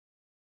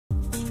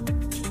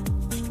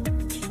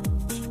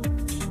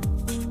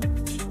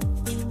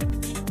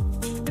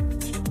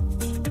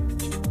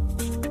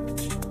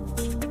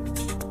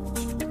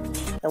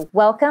So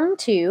welcome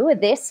to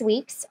this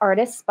week's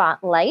Artist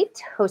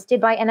Spotlight, hosted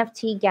by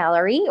NFT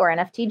Gallery or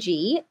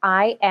NFTG.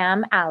 I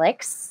am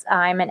Alex.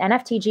 I'm an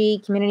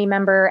NFTG community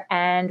member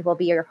and will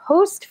be your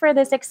host for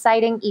this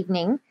exciting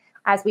evening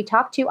as we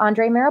talk to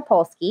Andre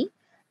Miripolsky,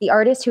 the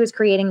artist who is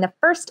creating the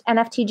first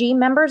NFTG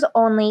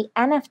members-only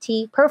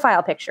NFT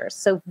profile pictures.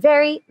 So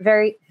very,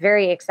 very,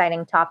 very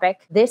exciting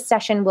topic. This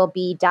session will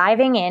be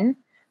diving in,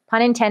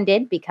 pun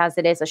intended, because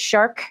it is a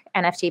shark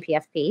NFT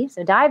PFP.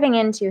 So diving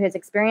into his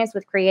experience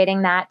with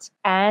creating that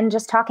and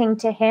just talking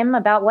to him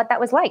about what that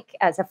was like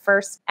as a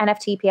first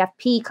NFT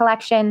PFP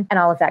collection and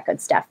all of that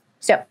good stuff.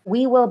 So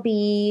we will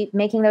be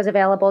making those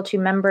available to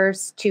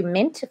members to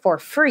mint for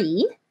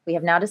free. We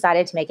have now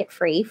decided to make it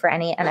free for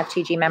any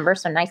NFTG member.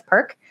 So nice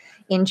perk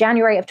in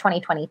January of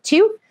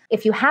 2022.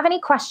 If you have any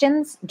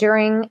questions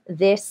during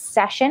this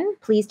session,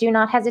 please do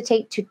not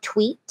hesitate to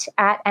tweet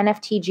at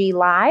NFTG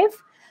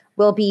Live.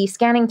 We'll be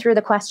scanning through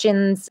the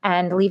questions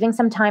and leaving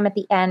some time at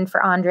the end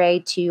for Andre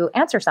to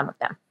answer some of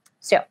them.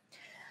 So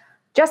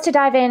just to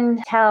dive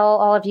in, tell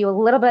all of you a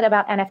little bit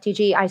about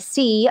NFTG. I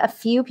see a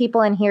few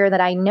people in here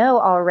that I know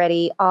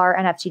already are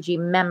NFTG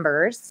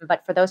members.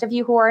 But for those of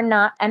you who are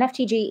not,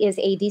 NFTG is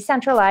a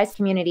decentralized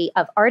community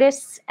of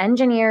artists,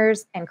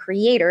 engineers, and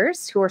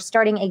creators who are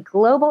starting a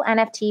global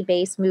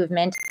NFT-based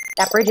movement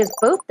that bridges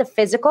both the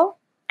physical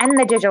and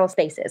the digital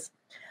spaces.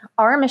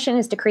 Our mission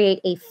is to create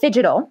a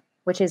Phygital,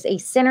 which is a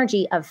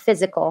synergy of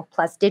physical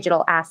plus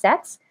digital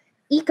assets,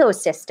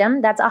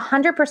 ecosystem that's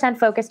 100%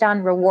 focused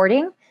on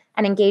rewarding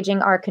and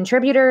engaging our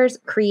contributors,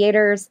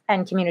 creators,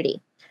 and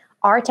community.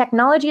 Our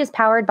technology is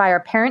powered by our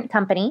parent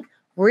company,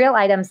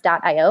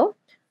 realitems.io,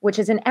 which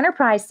is an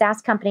enterprise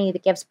SaaS company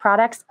that gives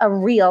products a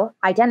real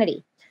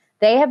identity.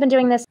 They have been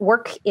doing this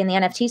work in the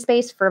NFT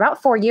space for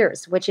about 4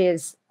 years, which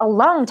is a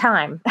long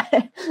time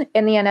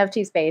in the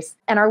NFT space,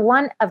 and are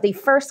one of the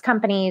first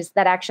companies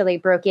that actually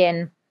broke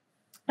in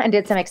and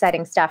did some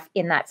exciting stuff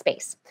in that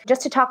space.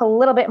 Just to talk a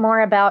little bit more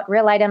about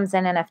Real Items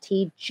and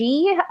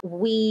NFTG,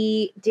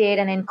 we did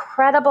an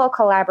incredible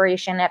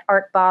collaboration at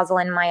Art Basel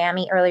in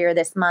Miami earlier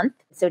this month,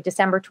 so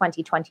December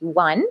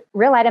 2021.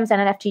 Real Items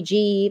and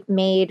NFTG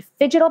made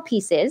Phygital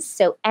pieces,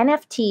 so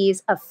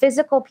NFTs of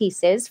physical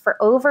pieces for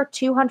over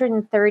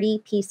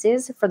 230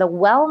 pieces for the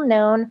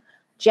well-known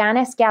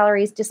Janus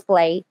Gallery's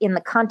display in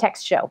the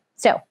Context show.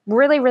 So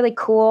really, really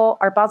cool.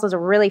 Art Basel is a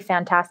really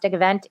fantastic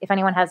event. If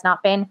anyone has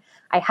not been,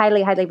 I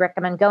highly, highly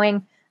recommend going.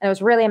 And it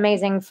was really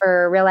amazing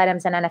for Real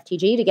Items and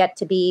NFTG to get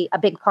to be a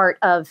big part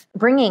of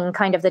bringing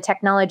kind of the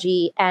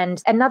technology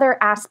and another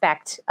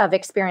aspect of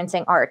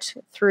experiencing art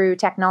through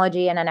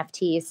technology and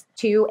NFTs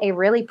to a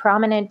really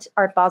prominent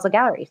Art Basel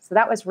gallery. So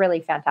that was really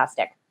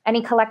fantastic.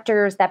 Any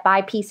collectors that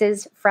buy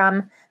pieces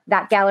from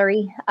that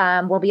gallery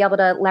will be able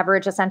to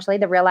leverage essentially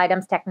the Real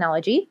Items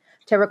technology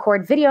to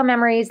record video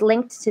memories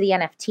linked to the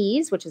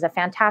NFTs, which is a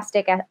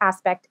fantastic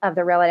aspect of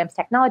the Real Items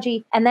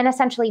technology. And then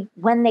essentially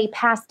when they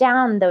pass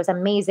down those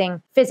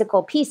amazing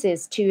physical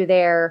pieces to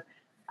their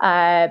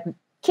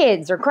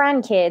kids or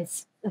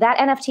grandkids, that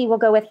NFT will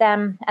go with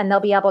them and they'll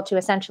be able to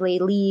essentially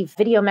leave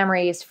video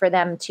memories for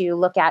them to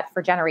look at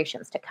for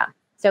generations to come.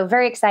 So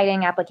very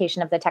exciting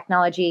application of the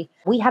technology.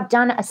 We have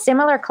done a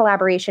similar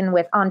collaboration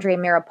with Andre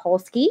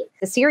Miripolsky,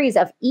 the series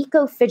of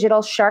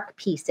eco-phygital shark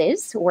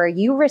pieces where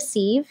you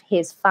receive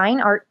his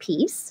fine art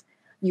piece.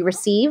 You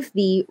receive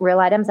the Real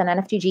Items and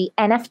NFTG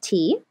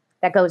NFT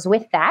that goes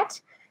with that.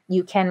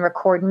 You can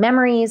record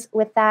memories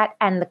with that.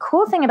 And the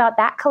cool thing about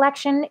that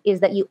collection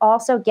is that you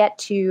also get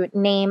to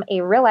name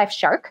a real-life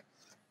shark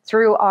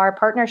through our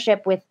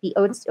partnership with the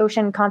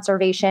ocean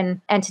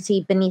conservation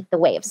entity Beneath the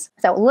Waves.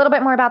 So a little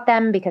bit more about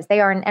them because they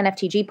are an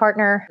NFTG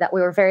partner that we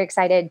were very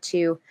excited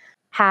to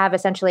have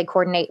essentially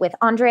coordinate with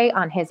Andre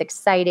on his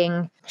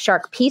exciting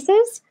shark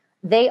pieces.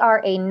 They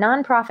are a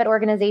nonprofit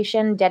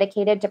organization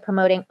dedicated to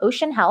promoting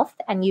ocean health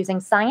and using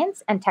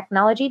science and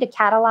technology to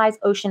catalyze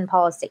ocean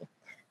policy.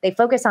 They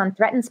focus on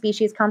threatened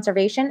species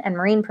conservation and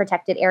marine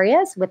protected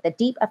areas with a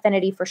deep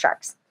affinity for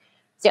sharks.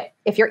 So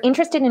if you're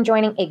interested in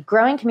joining a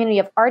growing community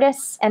of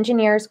artists,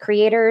 engineers,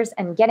 creators,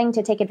 and getting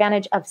to take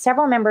advantage of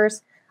several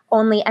members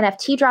only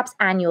NFT drops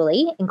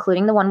annually,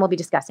 including the one we'll be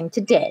discussing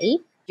today,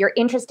 if you're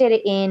interested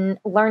in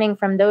learning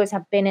from those who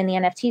have been in the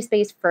NFT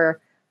space for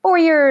 4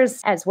 years,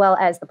 as well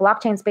as the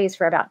blockchain space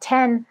for about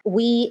 10,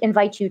 we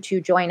invite you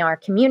to join our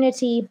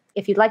community.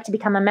 If you'd like to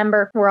become a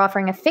member, we're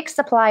offering a fixed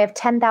supply of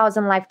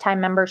 10,000 lifetime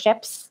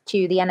memberships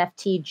to the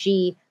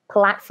NFTG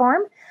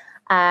platform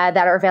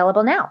that are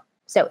available now.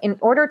 So in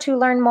order to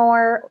learn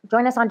more,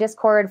 join us on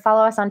Discord,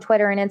 follow us on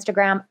Twitter and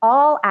Instagram,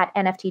 all at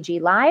NFTG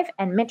Live,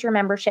 and mint your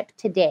membership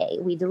today.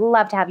 We'd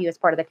love to have you as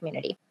part of the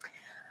community.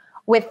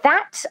 With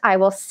that, I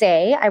will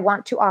say I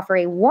want to offer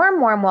a warm,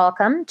 warm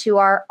welcome to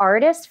our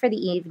artist for the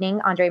evening,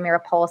 Andre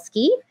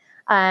Miripolsky.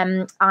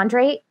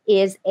 Andre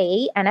is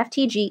a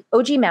NFTG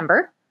OG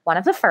member, one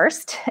of the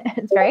first.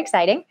 It's very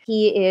exciting.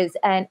 He is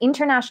an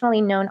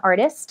internationally known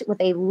artist with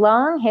a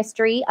long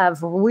history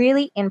of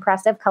really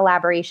impressive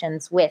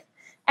collaborations with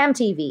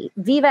MTV,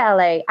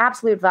 VivaLA,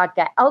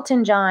 AbsolutVodka,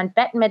 Elton John,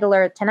 Bette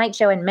Middler, Tonight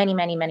Show, and many,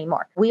 many, many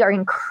more. We are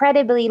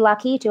incredibly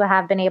lucky to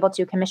have been able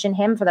to commission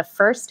him for the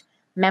first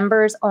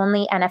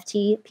members-only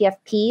NFT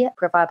PFP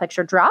profile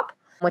picture drop,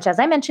 which, as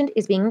I mentioned,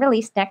 is being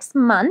released next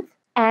month.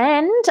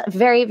 And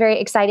very, very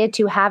excited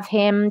to have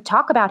him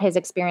talk about his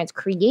experience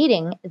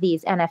creating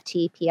these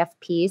NFT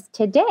PFPs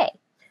today.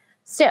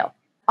 So,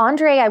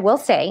 Andre, I will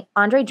say,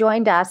 Andre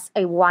joined us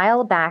a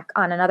while back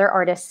on another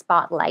artist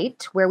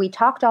spotlight where we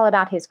talked all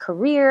about his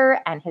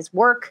career and his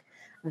work.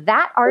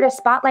 That artist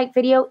spotlight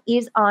video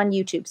is on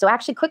YouTube. So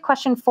actually, quick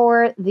question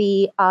for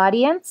the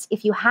audience.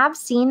 If you have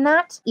seen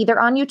that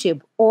either on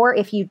YouTube or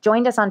if you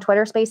joined us on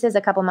Twitter Spaces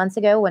a couple months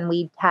ago when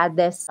we had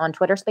this on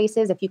Twitter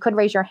Spaces, if you could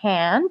raise your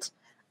hand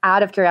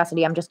out of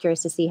curiosity, I'm just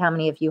curious to see how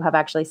many of you have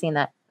actually seen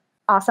that.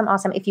 Awesome,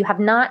 awesome. If you have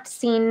not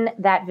seen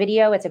that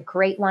video, it's a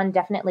great one.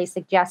 Definitely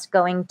suggest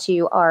going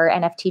to our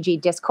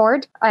NFTG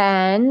Discord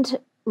and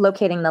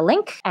locating the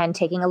link and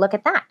taking a look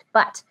at that.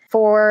 But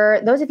for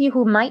those of you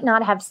who might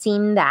not have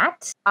seen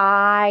that,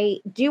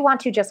 I do want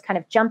to just kind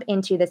of jump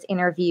into this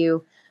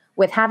interview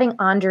with having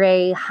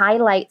Andre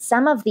highlight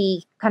some of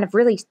the kind of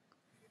really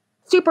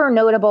super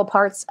notable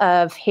parts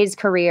of his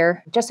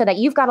career, just so that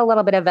you've got a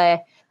little bit of a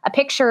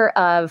picture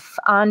of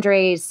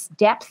Andre's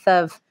depth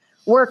of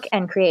work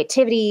and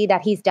creativity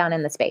that he's done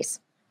in the space.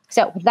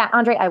 So with that,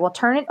 Andre, I will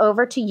turn it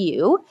over to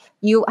you.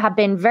 You have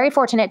been very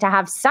fortunate to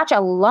have such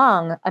a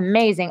long,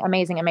 amazing,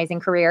 amazing,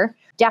 amazing career.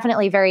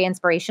 Definitely very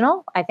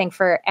inspirational. I think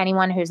for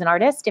anyone who's an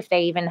artist, if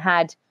they even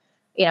had,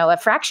 a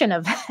fraction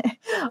of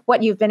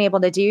what you've been able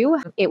to do,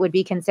 it would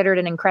be considered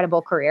an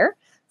incredible career.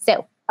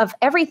 So of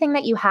everything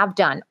that you have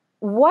done,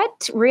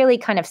 what really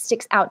kind of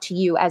sticks out to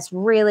you as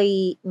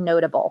really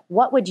notable?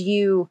 What would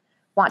you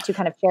want to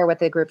kind of share with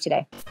the group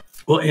today?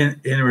 Well,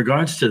 in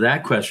regards to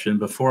that question,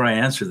 before I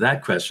answer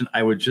that question,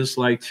 I would just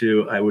like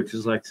to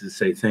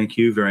say thank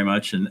you very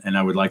much, and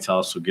I would like to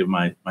also give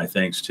my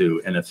thanks to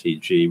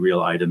NFTG,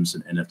 Real Items,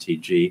 and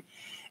NFTG,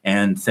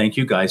 and thank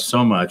you guys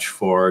so much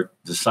for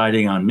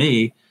deciding on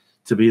me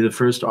to be the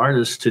first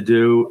artist to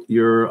do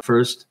your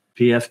first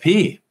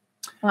PFP.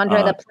 Andre,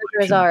 the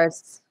pleasure is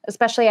ours,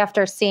 especially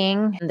after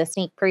seeing the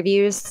sneak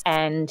previews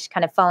and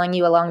kind of following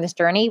you along this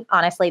journey.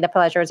 Honestly, the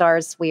pleasure is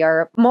ours. We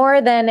are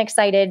more than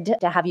excited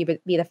to have you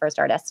be the first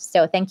artist.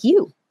 So thank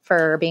you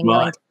for being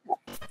willing to.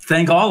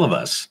 Thank all of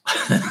us.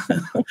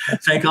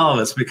 Thank all of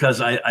us,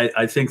 because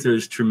I think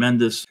there's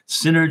tremendous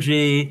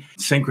synergy,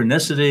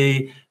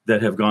 synchronicity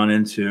that have gone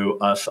into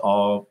us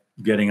all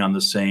getting on the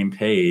same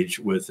page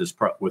with this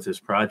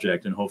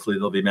project, and hopefully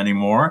there'll be many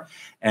more,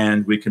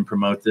 and we can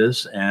promote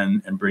this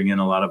and bring in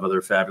a lot of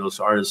other fabulous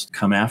artists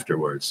come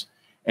afterwards.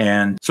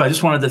 And so I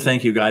just wanted to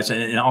thank you guys.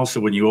 And also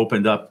when you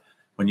opened up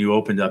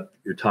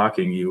your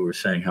talking, you were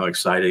saying how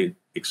excited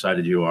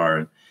you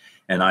are,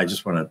 and I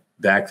just want to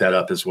back that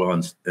up as well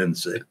and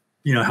say,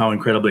 how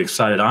incredibly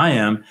excited I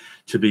am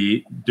to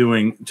be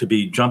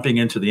jumping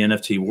into the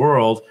NFT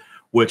world,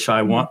 which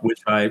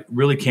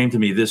really came to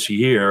me this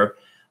year.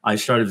 I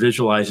started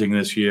visualizing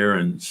this year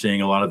and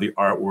seeing a lot of the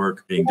artwork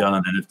being done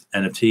on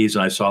NFTs,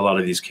 and I saw a lot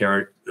of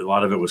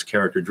it was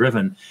character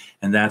driven,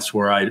 and that's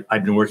where I've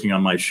been working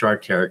on my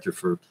shark character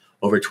for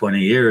over 20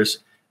 years,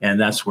 and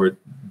that's where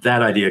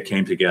that idea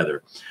came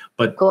together.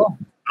 But cool.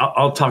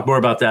 I'll talk more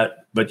about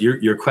that. But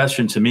your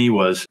question to me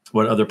was,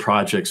 what other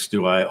projects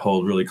do I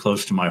hold really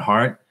close to my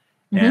heart?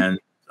 Mm-hmm.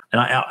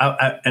 And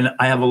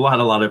I have a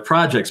lot of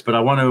projects, but I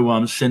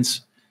want to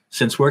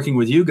since working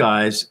with you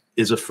guys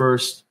is a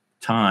first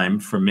time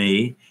for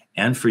me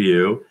and for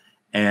you,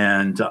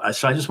 and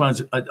so I just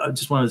wanted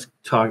to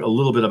talk a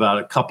little bit about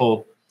a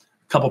couple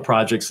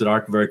projects that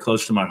are very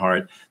close to my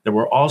heart that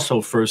were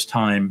also first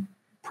time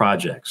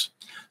projects.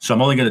 So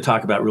I'm only going to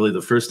talk about really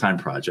the first time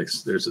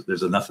projects.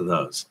 There's enough of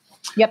those.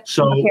 Yep.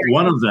 So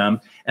one of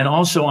them, and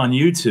also on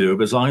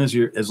YouTube, as long as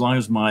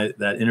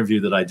that interview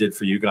that I did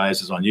for you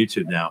guys is on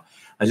YouTube now,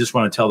 I just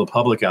want to tell the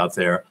public out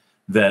there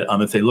that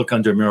if they look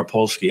under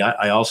Miripolsky,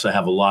 I also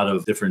have a lot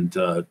of different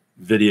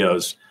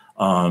videos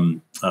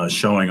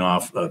showing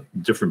off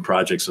different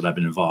projects that I've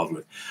been involved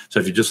with. So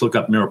if you just look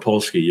up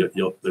Miripolsky,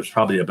 there's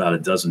probably about a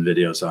dozen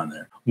videos on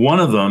there. One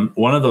of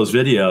those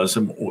videos,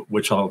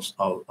 which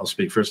I'll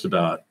speak first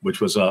about,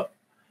 which was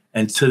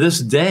and to this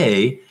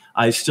day,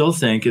 I still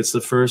think it's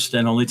the first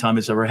and only time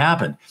it's ever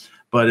happened.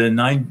 But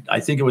I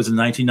think it was in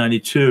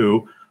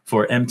 1992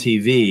 for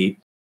MTV,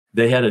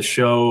 they had a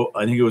show.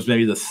 I think it was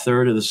maybe the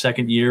third or the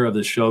second year of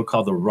the show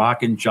called the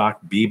Rock and Jock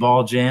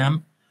B-Ball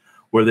Jam,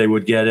 where they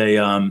would get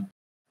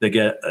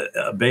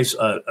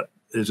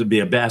this would be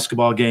a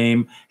basketball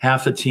game.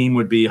 Half the team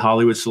would be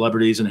Hollywood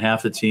celebrities and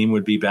half the team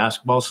would be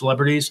basketball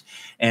celebrities.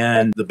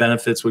 And the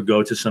benefits would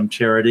go to some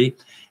charity.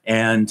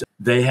 And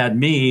they had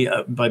me,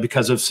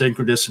 because of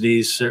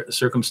synchronicities,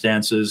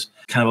 circumstances,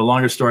 kind of a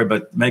longer story,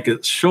 but make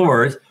it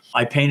short,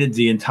 I painted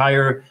the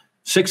entire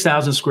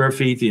 6,000 square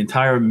feet, the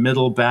entire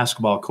middle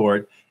basketball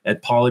court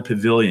at Pauley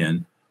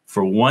Pavilion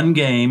for one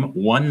game,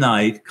 one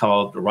night,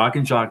 called the Rock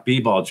and Jock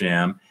B-Ball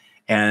Jam.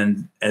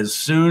 And as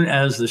soon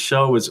as the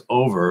show was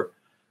over,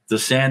 the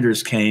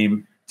Sanders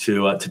came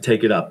to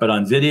take it up. But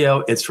on video,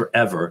 it's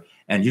forever.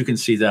 And you can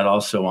see that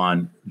also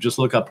on, just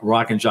look up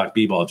Rock and Jock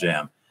B-Ball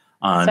Jam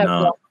on, So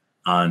cool.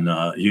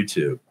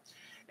 YouTube.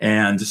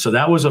 And so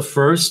that was a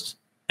first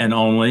and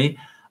only.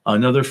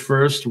 Another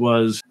first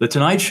was The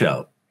Tonight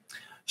Show.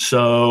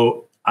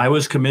 So I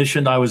was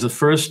commissioned. I was the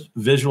first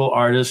visual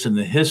artist in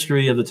the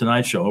history of The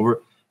Tonight Show,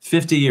 over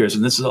 50 years.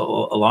 And this is a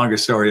longer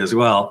story as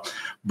well.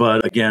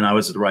 But again, I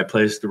was at the right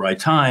place at the right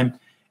time.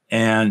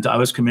 And I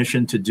was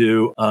commissioned to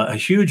do a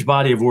huge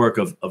body of work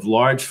of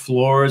large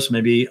floors,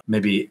 maybe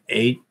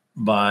 8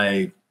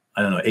 by,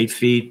 I don't know, 8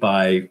 feet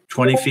by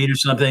 20 feet or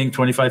something,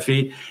 25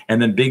 feet. And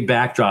then big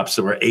backdrops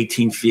that were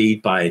 18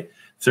 feet by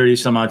 30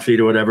 some odd feet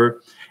or whatever.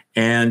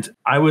 And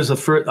I was the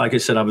first, like I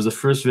said, I was the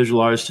first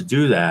visual artist to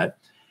do that.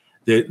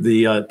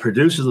 The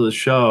producers of the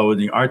show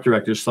and the art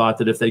directors thought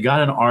that if they got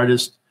an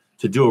artist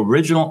to do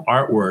original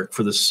artwork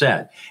for the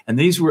set, and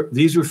these were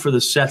for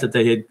the set that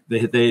they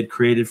had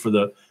created for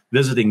the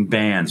visiting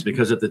bands,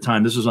 because at the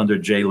time, this was under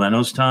Jay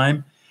Leno's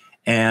time.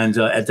 And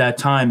at that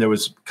time, there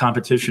was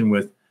competition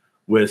with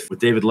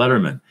David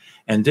Letterman.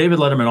 And David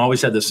Letterman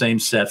always had the same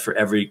set for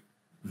every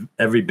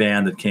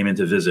band that came in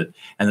to visit.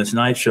 And the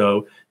Tonight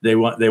Show, they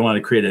want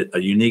to create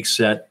a unique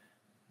set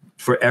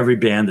for every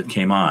band that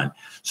came on.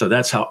 So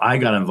that's how I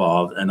got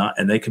involved.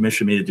 And they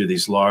commissioned me to do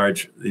these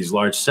large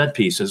set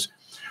pieces,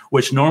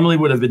 which normally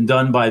would have been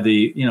done by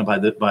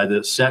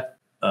the set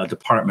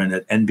department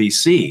at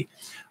NBC,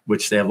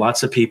 which they have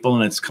lots of people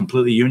and it's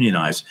completely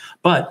unionized.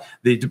 But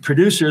the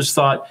producers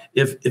thought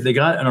if they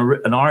got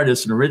an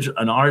artist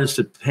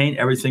to paint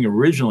everything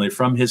originally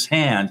from his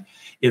hand,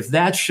 if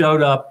that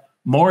showed up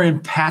more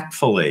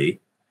impactfully,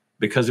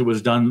 because it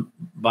was done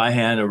by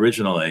hand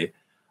originally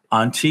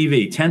on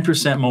TV,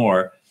 10%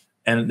 more,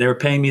 and they were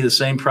paying me the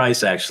same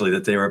price actually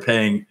that they were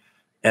paying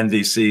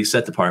NBC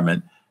set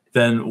department,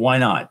 then why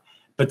not?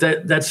 But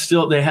that's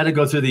still, they had to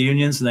go through the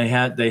unions and they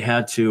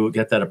had to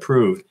get that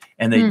approved,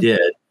 and they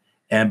did.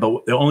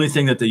 But the only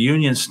thing that the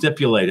union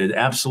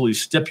absolutely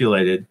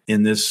stipulated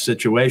in this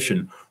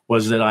situation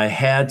was that I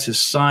had to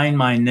sign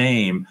my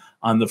name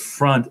on the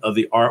front of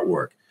the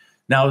artwork.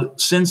 Now,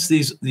 since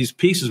these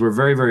pieces were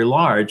very, very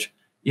large,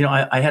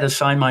 I had to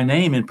sign my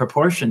name in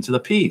proportion to the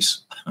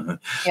piece.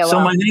 Yeah, so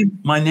wow.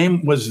 my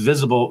name was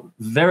visible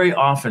very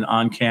often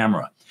on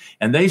camera.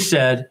 And they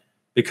said,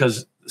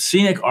 because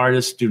scenic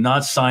artists do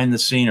not sign the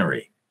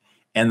scenery.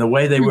 And the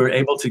way they were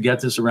able to get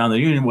this around the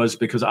union was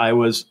because I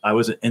was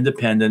an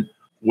independent,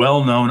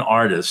 well-known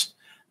artist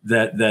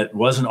that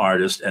was an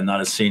artist and not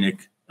a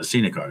scenic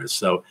artist.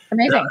 So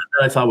that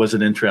I thought was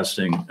an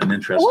interesting.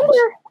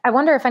 I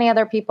wonder if any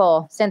other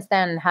people since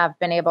then have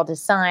been able to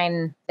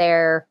sign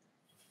their.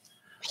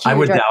 I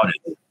would doubt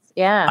it.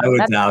 Yeah, I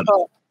would doubt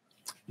it.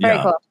 Very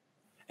cool.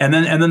 And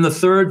then the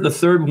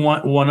third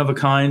one of a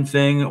kind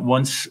thing,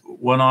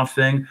 one-off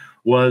thing,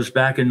 was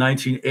back in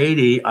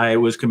 1980. I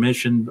was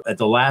commissioned at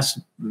the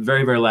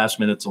very, very last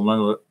minute. It's a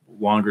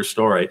longer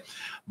story,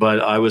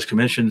 but I was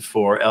commissioned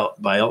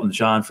by Elton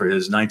John for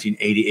his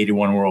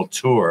 1980-81 World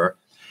Tour.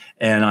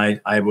 And I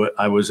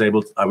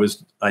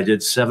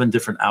did 7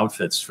 different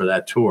outfits for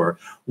that tour.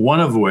 One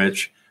of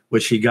which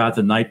he got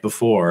the night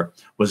before,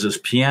 was this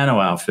piano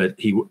outfit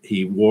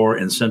he wore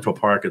in Central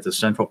Park at the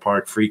Central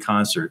Park Free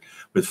Concert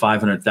with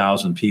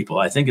 500,000 people.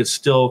 I think it's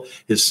still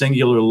his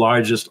singular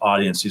largest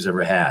audience he's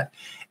ever had.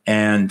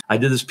 And I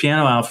did this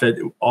piano outfit.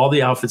 All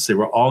the outfits, they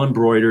were all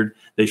embroidered.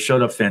 They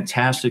showed up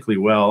fantastically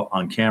well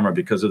on camera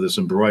because of this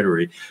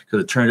embroidery.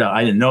 Because it turned out,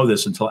 I didn't know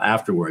this until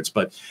afterwards,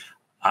 but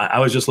I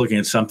was just looking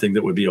at something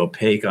that would be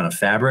opaque on a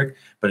fabric,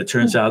 but it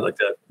turns out like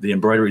the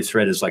embroidery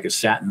thread is like a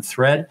satin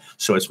thread.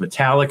 So it's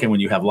metallic. And when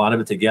you have a lot of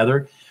it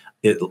together,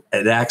 it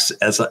acts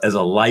as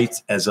a light,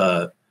 as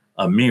a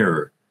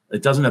mirror.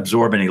 It doesn't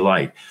absorb any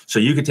light. So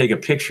you could take a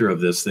picture of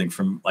this thing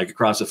from like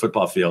across a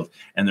football field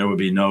and there would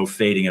be no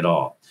fading at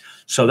all.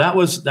 So that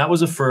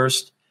was a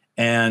first.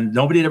 And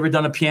nobody had ever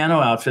done a piano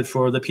outfit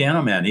for the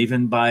Piano Man.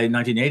 Even by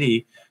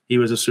 1980, he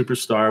was a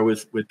superstar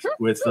with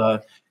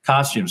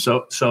costumes.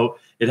 So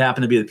it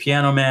happened to be the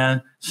Piano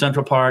Man,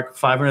 Central Park,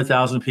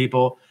 500,000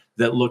 people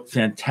that looked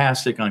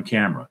fantastic on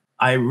camera.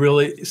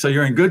 So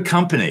you're in good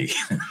company.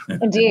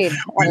 Indeed.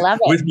 I love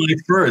it. With my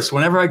first,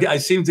 whenever I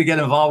seem to get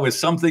involved with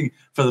something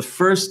for the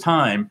first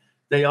time,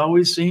 they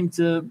always seem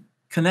to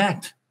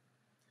connect.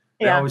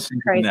 They always seem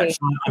to connect. So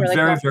I'm really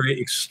very, very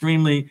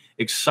extremely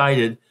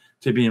excited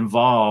to be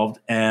involved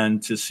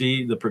and to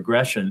see the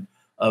progression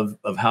of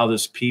how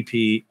this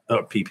PP.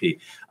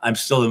 I'm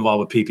still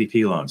involved with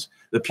PPP loans.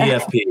 The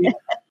PFP,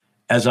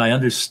 as I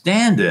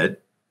understand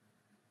it,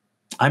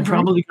 I'm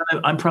probably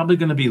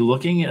going to be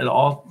looking at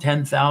all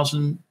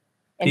 10,000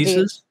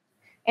 pieces.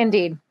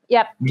 Indeed.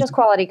 Yep. Just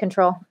quality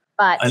control.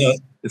 But I know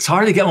it's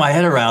hard to get my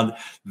head around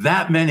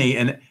that many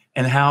and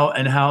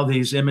how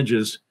these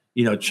images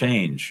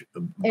change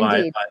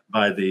by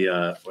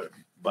the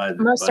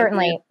most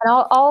certainly. And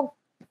I'll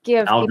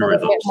give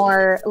people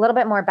a little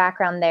bit more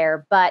background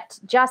there, but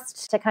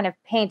just to kind of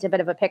paint a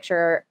bit of a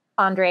picture,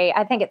 Andre,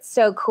 I think it's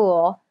so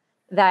cool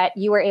that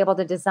you were able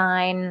to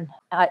design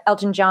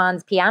Elton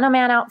John's Piano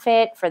Man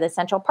outfit for the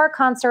Central Park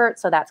concert.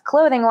 So that's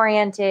clothing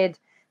oriented.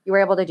 You were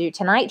able to do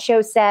Tonight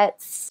Show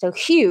sets. So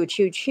huge,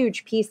 huge,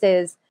 huge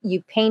pieces.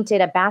 You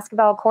painted a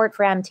basketball court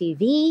for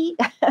MTV.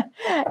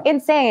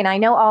 Insane. I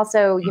know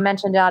also you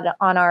mentioned on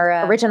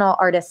our original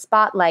artist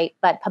spotlight,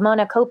 but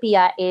Pomona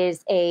Copia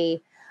is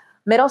a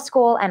middle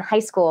school and high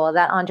school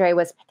that Andre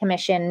was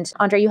commissioned.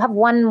 Andre, you have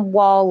one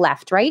wall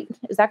left, right?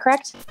 Is that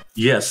correct?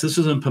 Yes, this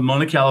is in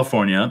Pomona,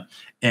 California.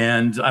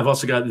 And I've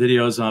also got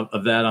videos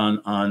of that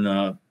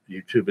on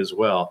YouTube as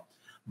well.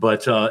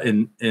 But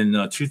in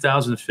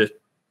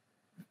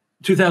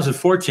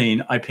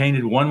 2014, I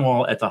painted one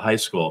wall at the high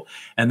school.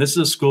 And this is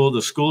a school.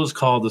 The school is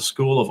called the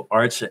School of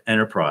Arts and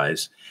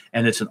Enterprise.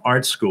 And it's an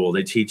art school.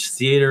 They teach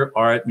theater,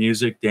 art,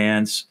 music,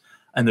 dance.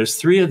 And there's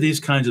 3 of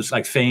these kinds of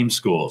like famed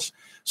schools.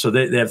 So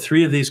they have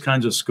 3 of these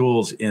kinds of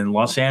schools in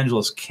Los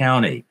Angeles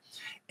County.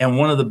 And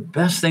one of the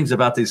best things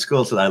about these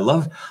schools that I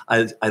love,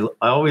 I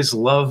always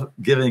love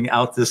giving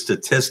out this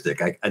statistic.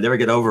 I never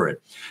get over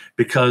it,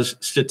 because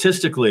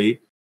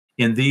statistically,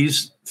 in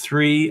these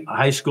 3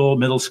 high school,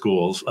 middle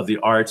schools of the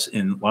arts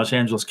in Los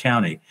Angeles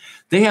County,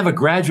 they have a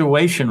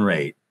graduation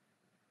rate,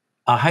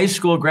 a high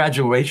school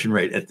graduation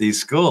rate at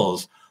these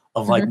schools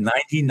of like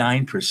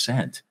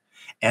 99%.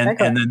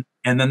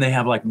 And then they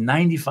have like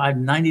 95,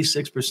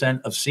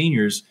 96% of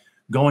seniors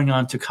going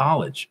on to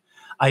college.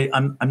 I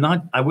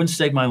wouldn't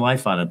stake my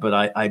life on it, but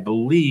I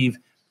believe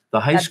the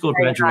high school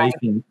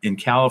graduation in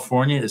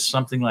California is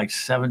something like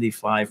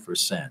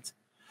 75%.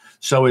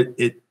 So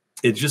it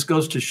just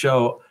goes to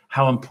show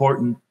how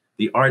important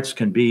the arts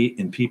can be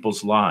in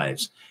people's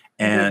lives.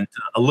 And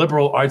a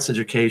liberal arts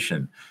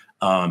education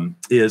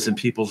is in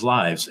people's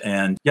lives.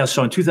 And yeah,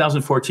 so in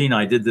 2014,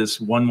 I did this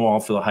one wall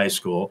for the high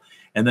school.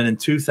 And then in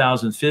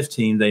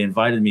 2015, they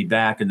invited me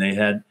back, and they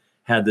had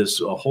this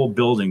whole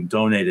building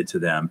donated to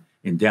them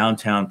in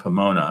downtown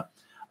Pomona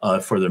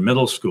for their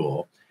middle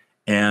school.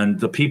 And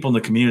the people in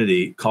the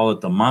community call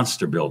it the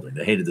Monster Building.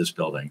 They hated this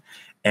building.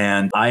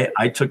 And I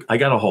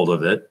got a hold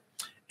of it,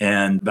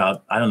 and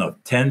about,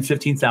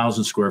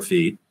 15,000 square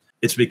feet.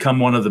 It's become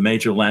one of the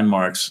major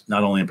landmarks,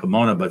 not only in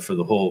Pomona, but for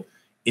the whole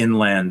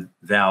inland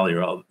valley,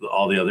 or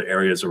all the other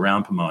areas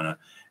around Pomona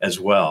as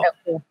well.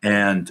 Okay.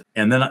 And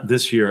then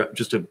this year,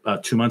 just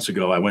about 2 months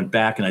ago, I went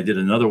back and I did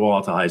another wall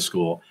at the high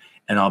school,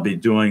 and I'll be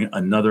doing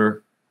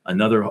the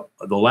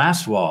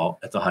last wall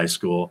at the high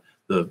school,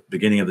 the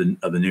beginning of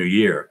the new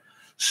year.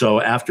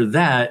 So after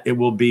that, it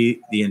will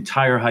be the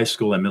entire high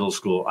school and middle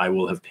school I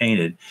will have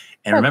painted.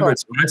 And remember,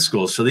 it's art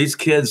school, so these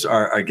kids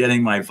are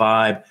getting my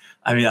vibe.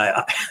 I mean,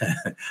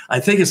 I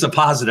think it's a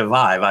positive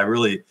vibe. I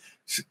really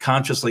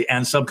consciously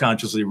and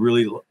subconsciously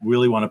really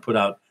want to put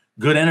out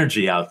good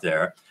energy out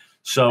there.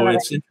 So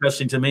it's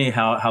interesting to me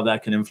how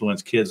that can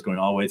influence kids going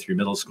all the way through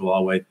middle school, all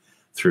the way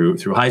through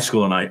high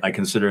school. And I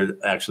consider it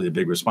actually a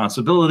big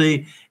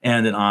responsibility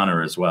and an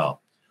honor as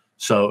well.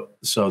 So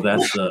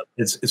that's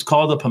it's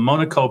called the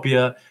Pomona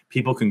Copia.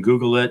 People can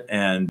Google it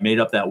and made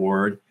up that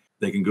word.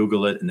 They can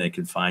Google it and they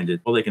can find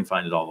it. Well, they can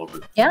find it all over.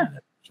 Yeah,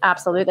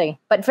 absolutely.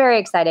 But very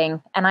exciting.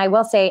 And I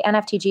will say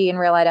NFTG and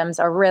Real Items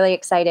are really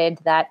excited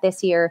that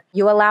this year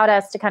you allowed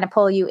us to kind of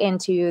pull you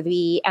into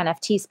the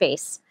NFT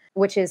space,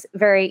 which is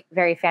very,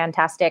 very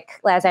fantastic.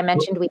 As I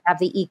mentioned, we have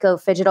the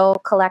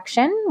Phygital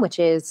collection, which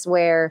is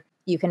where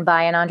you can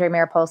buy an Andre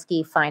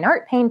Miripolsky fine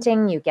art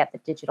painting. You get the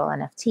digital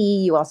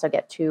NFT. You also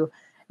get to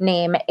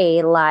name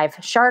a live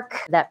shark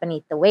that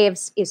Beneath the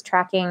Waves is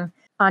tracking.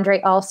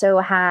 Andre also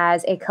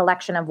has a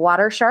collection of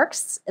water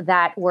sharks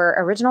that were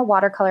original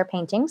watercolor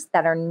paintings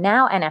that are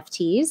now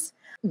NFTs.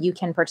 You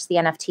can purchase the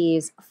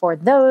NFTs for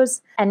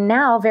those. And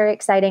now, very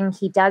exciting,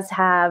 he does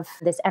have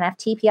this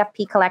NFT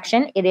PFP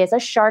collection. It is a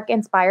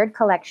shark-inspired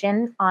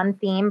collection on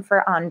theme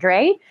for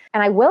Andre.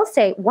 And I will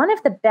say, one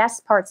of the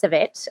best parts of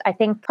it, I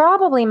think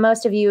probably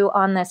most of you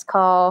on this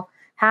call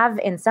have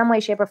in some way,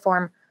 shape, or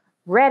form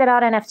read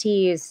about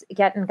NFTs,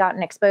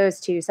 gotten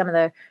exposed to some of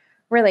the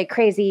really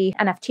crazy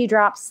NFT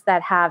drops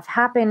that have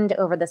happened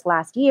over this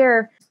last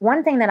year.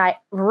 One thing that I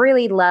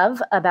really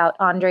love about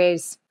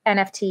Andre's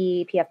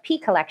NFT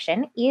PFP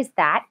collection is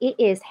that it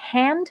is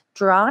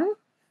hand-drawn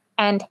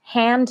and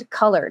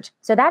hand-colored.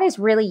 So that is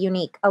really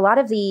unique. A lot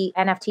of the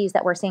NFTs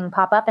that we're seeing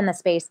pop up in the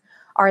space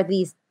are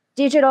these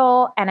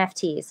digital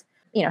NFTs.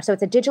 So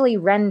it's a digitally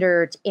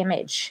rendered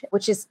image,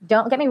 which is,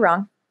 don't get me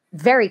wrong,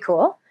 very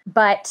cool.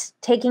 But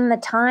taking the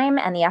time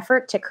and the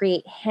effort to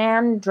create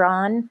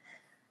hand-drawn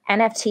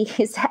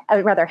NFTs,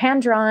 rather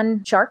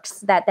hand-drawn sharks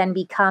that then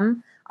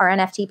become our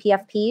NFT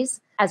PFPs,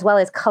 as well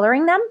as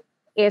coloring them,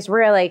 is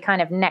really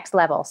kind of next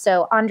level.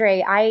 So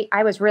Andre,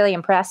 I was really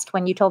impressed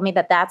when you told me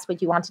that that's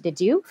what you wanted to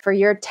do for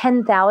your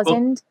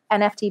 10,000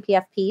 NFT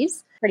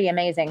PFPs. Pretty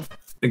amazing.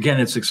 Again,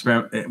 it's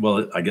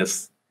well, I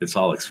guess it's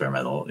all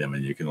experimental. I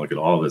mean, you can look at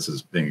all of this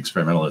as being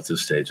experimental at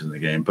this stage in the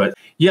game. But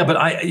yeah, but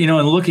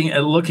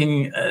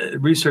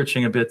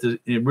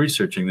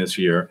researching this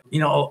year,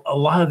 a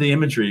lot of the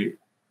imagery,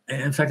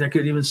 in fact, I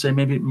could even say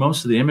maybe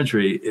most of the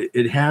imagery,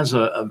 it has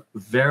a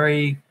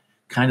very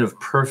kind of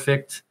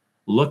perfect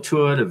look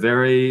to it, a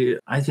very,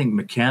 I think,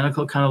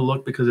 mechanical kind of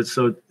look, because it's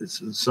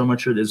so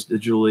much of it is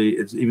digitally.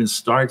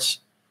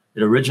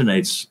 It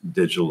originates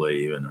digitally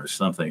even, or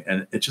something,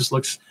 and it just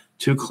looks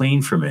too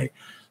clean for me.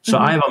 So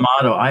I have a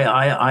motto.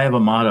 I have a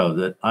motto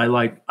that I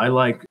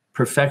like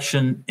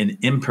perfection in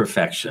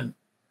imperfection.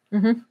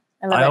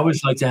 I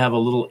always like to have a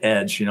little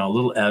edge, a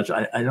little edge.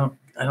 I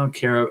don't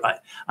care.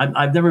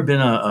 I've never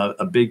been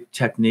a big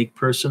technique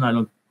person. I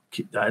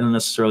don't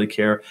necessarily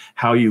care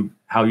how you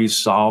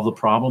solve the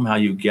problem, how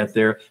you get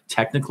there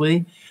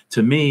technically.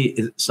 To me,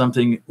 it's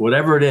something,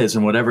 whatever it is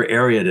and whatever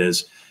area it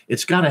is,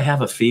 it's got to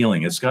have a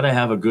feeling. It's got to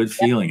have a good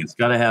feeling. It's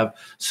got to have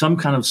some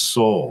kind of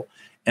soul.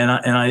 And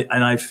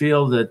I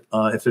feel that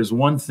if there's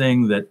one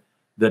thing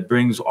that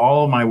brings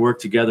all of my work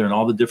together and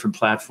all the different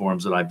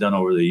platforms that I've done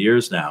over the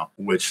years now,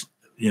 which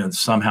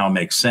somehow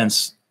makes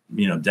sense,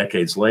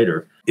 decades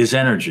later, is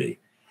energy.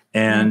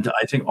 And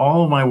I think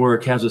all of my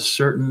work has a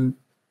certain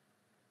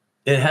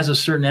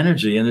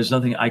energy, and there's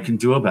nothing I can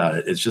do about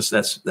it. It's just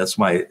that's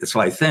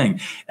my thing.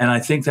 And I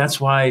think that's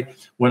why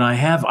when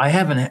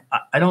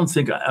I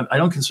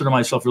don't consider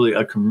myself really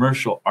a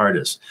commercial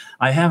artist.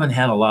 I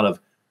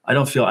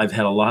don't feel I've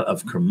had a lot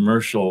of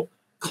commercial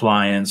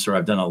clients, or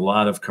I've done a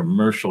lot of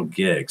commercial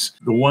gigs.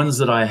 The ones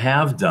that I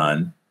have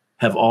done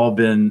have all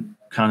been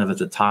kind of at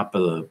the top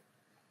of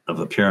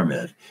the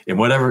pyramid in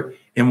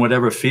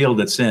whatever field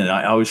it's in.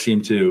 I always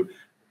seem to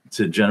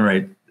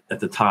generate at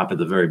the top, at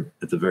the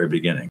very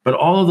beginning. But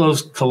all of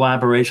those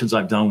collaborations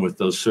I've done with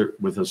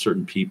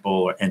certain people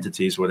or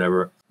entities,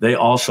 whatever, they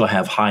also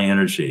have high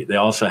energy. They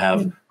also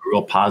have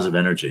real positive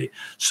energy.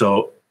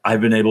 So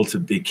I've been able to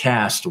be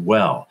cast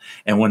well.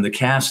 And when the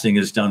casting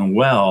is done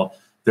well,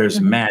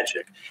 there's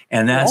magic.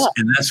 And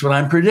that's what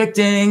I'm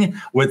predicting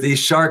with these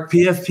shark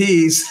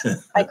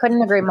PFPs. I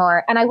couldn't agree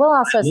more. And I will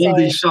also say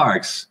these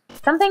sharks.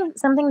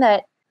 Something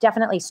that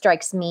definitely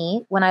strikes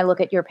me when I look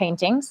at your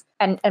paintings.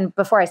 And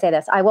before I say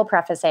this, I will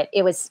preface it.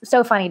 It was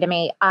so funny to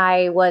me.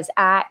 I was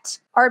at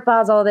Art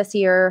Basel this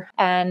year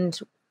and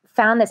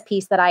found this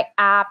piece that I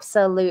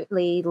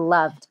absolutely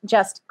loved.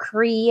 Just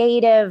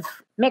creative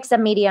mix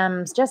of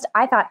mediums. Just,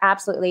 I thought,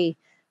 absolutely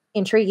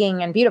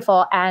intriguing and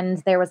beautiful. And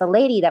there was a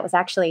lady that was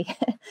actually,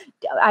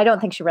 I don't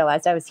think she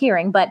realized I was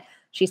hearing, but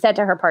she said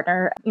to her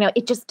partner,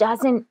 it just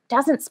doesn't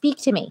speak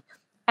to me.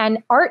 And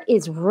art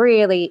is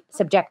really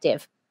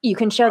subjective. You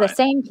can show the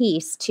same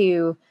piece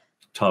to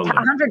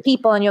 100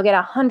 people and you'll get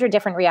 100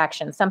 different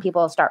reactions. Some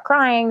people start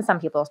crying, some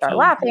people start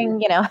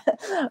laughing,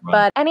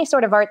 But any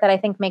sort of art that I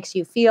think makes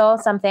you feel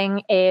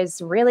something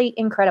is really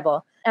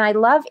incredible. And I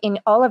love in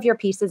all of your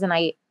pieces, and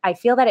I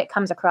feel that it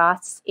comes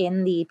across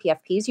in the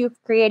PFPs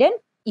you've created.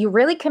 You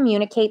really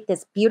communicate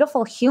this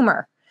beautiful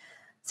humor.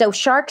 So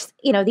sharks,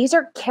 these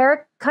are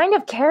kind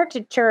of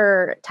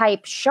caricature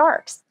type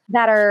sharks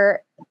that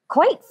are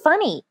quite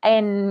funny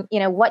and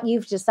what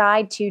you've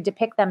decided to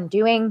depict them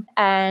doing,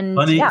 and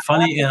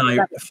funny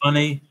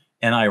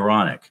and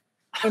ironic.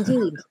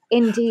 Indeed.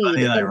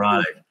 Funny and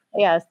ironic.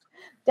 Yes,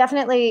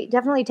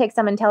 definitely takes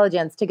some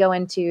intelligence to go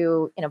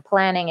into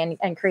planning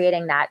and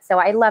creating that. So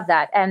I love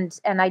that, and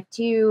I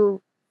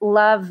do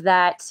love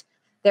that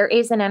there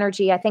is an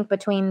energy, I think,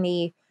 between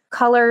the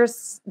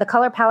colors, the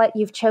color palette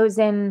you've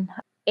chosen.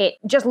 It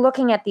just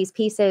looking at these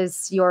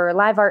pieces, your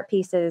live art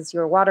pieces,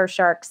 your water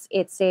sharks,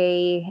 it's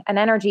an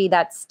energy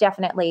that's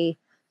definitely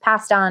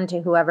passed on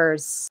to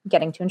whoever's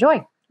getting to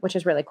enjoy, which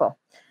is really cool.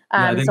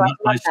 I think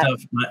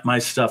my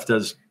stuff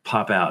does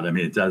pop out. I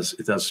mean, it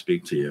does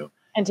speak to you.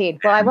 Indeed.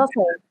 Well, I will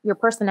say your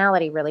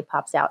personality really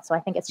pops out. So I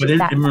think it's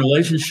just in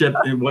relationship,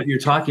 in what you're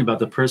talking about,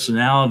 the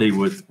personality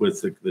with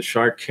the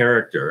shark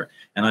character,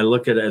 and I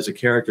look at it as a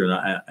character,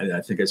 and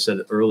I think I said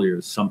it earlier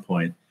at some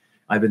point,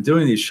 I've been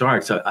doing these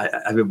sharks.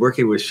 I've been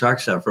working with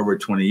sharks now for over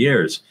 20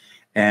 years,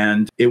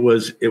 and it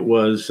was.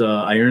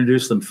 I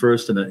introduced them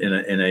first in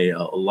a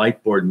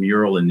light board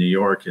mural in New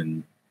York,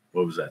 and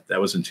what was that? That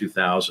was in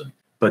 2000.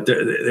 But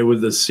there was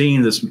the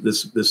scene.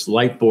 This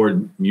light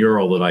board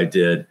mural that I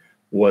did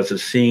was a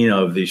scene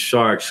of these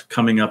sharks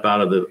coming up out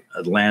of the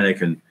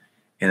Atlantic and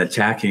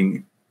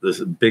attacking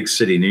this big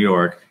city, New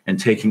York, and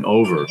taking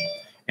over.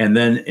 And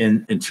then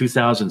in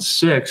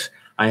 2006.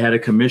 I had a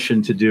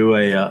commission to do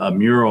a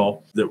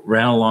mural that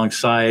ran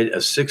alongside a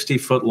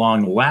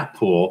 60-foot-long lap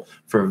pool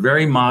for a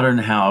very modern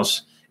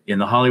house in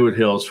the Hollywood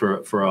Hills for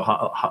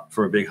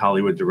a big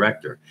Hollywood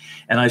director.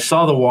 And I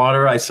saw the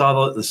water, I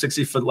saw the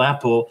 60-foot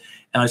lap pool,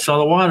 and I saw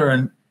the water,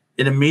 and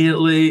it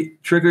immediately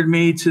triggered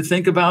me to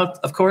think about,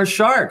 of course,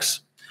 sharks.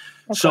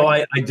 So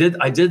I did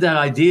that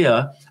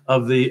idea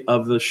of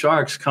the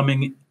sharks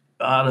coming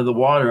out of the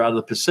water, out of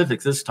the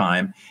Pacific this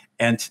time,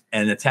 and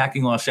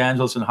attacking Los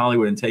Angeles and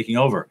Hollywood and taking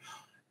over.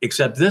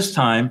 Except this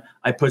time,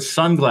 I put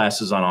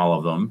sunglasses on all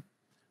of them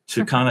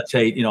to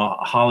connotate,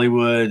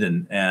 Hollywood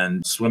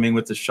and swimming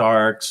with the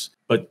sharks,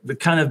 but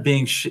kind of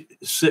being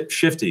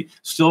shifty,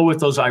 still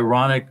with those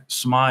ironic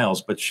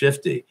smiles, but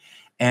shifty.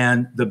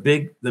 And the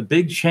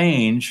big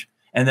change,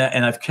 and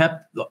I've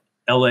kept the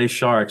LA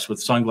sharks with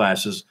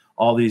sunglasses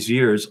all these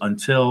years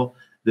until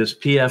this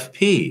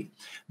PFP,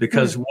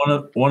 because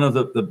one of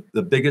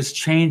the biggest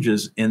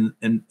changes in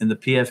the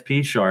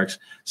PFP sharks,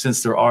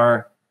 since there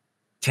are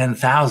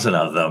 10,000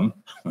 of them,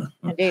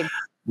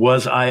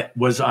 was I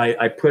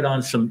put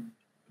on some,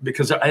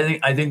 because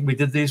I think we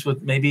did these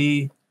with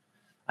maybe,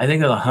 I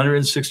think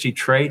 160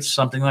 traits,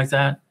 something like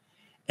that.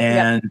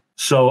 And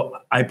so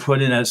I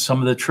put in, as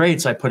some of the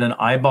traits, I put in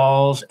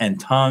eyeballs and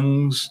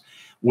tongues,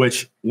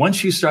 which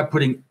once you start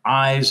putting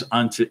eyes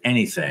onto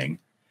anything,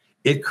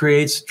 it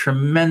creates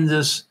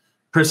tremendous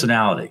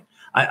personality.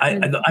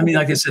 I mean,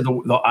 like I said,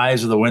 the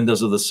eyes are the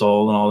windows of the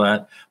soul and all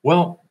that.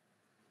 Well,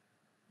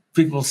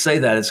 people say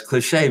that it's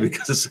cliche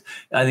because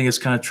I think it's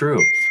kind of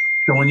true.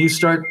 So when you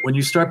start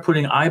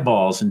putting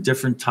eyeballs and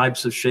different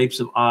types of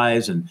shapes of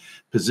eyes and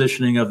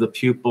positioning of the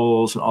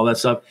pupils and all that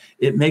stuff,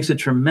 it makes a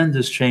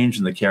tremendous change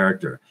in the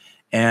character,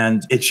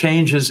 and it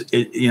changes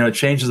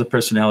the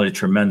personality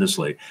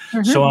tremendously.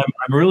 So I'm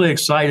really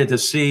excited to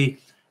see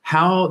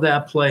how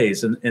that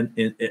plays in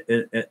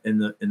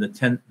the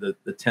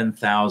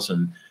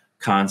 10,000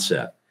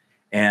 concept,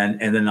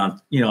 and then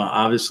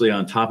obviously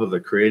on top of the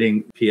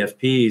creating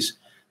PFPs,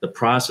 the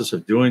process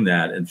of doing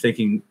that and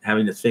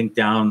having to think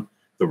down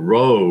the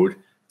road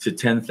to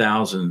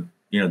 10,000,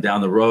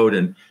 down the road.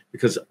 And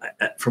because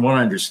from what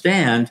I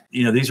understand,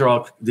 these are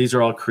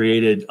all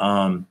created,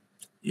 on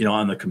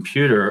the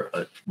computer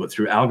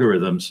through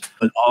algorithms,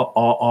 but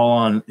all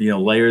on,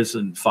 layers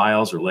and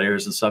files or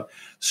layers and stuff.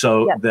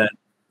 So that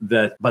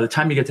by the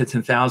time you get to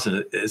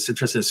 10,000, it's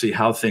interesting to see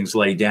how things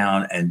lay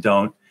down and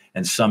don't,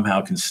 and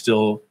somehow can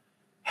still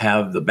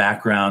have the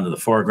background and the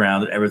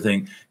foreground and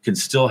everything can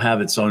still have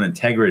its own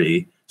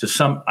integrity to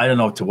some, I don't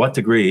know to what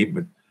degree,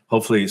 but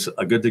hopefully it's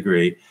a good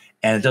degree,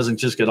 and it doesn't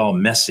just get all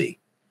messy.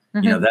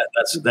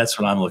 That's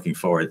what I'm looking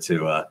forward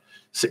to.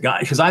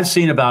 Because I've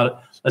seen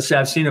about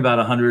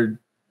 100,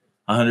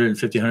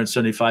 150,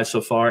 175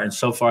 so far, and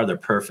so far they're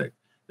perfect.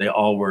 They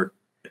all work.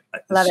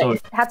 Love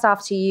it. Hats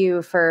off to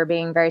you for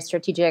being very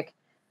strategic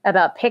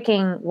about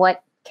picking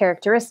what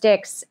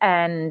characteristics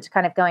and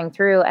kind of going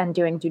through and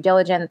doing due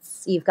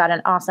diligence. You've got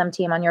an awesome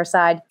team on your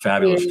side.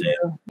 Fabulous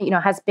team.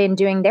 Has been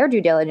doing their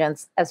due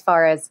diligence as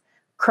far as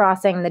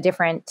crossing the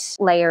different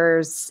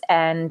layers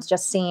and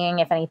just seeing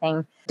if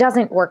anything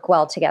doesn't work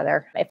well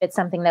together. If it's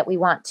something that we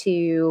want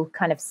to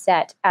kind of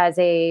set as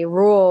a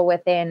rule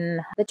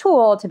within the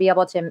tool to be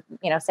able to,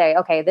 say,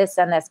 okay, this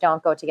and this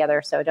don't go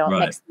together, so don't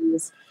mix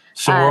these.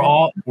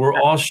 So we're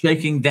all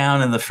shaking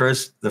down in the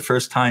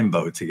first time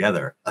boat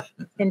together.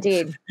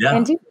 Indeed. Yeah.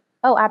 Indeed.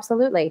 Oh,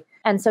 absolutely.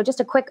 And so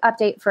just a quick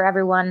update for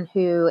everyone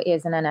who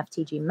is an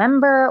NFTG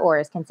member or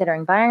is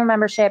considering buying a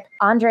membership.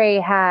 Andre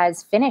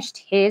has finished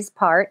his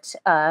part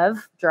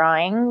of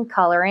drawing,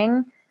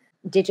 coloring,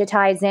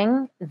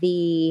 digitizing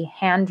the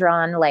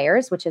hand-drawn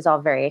layers, which is all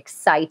very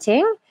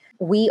exciting.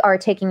 We are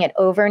taking it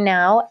over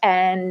now,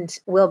 and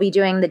we'll be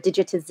doing the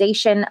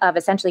digitization of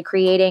essentially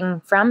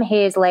creating from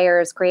his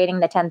layers,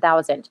 creating the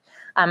 10,000.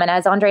 And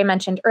as Andre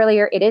mentioned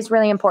earlier, it is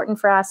really important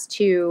for us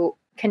to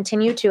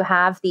continue to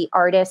have the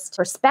artist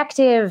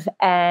perspective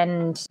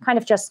and kind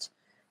of just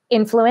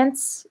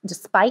influence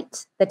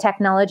despite the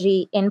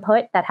technology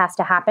input that has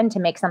to happen to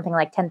make something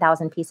like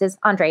 10,000 pieces.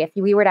 Andre, if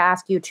we were to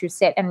ask you to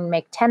sit and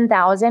make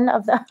 10,000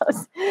 of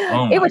those,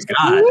 it would take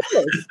you years.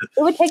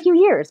 It would take you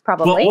years,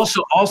 probably. Well,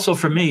 also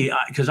for me,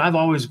 because I've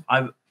always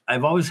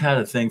had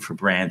a thing for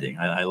branding.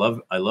 I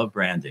love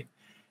branding,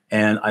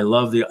 and I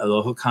love the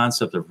whole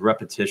concept of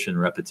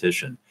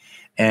repetition.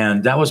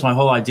 And that was my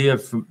whole idea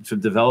from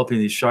developing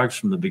these sharks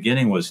from the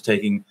beginning, was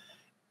taking,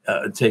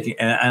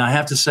 and I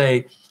have to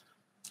say,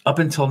 up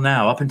until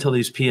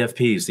these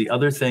PFPs, the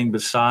other thing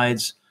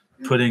besides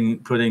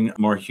putting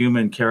more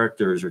human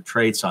characters or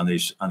traits on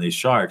these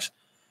sharks,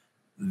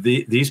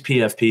 these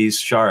PFPs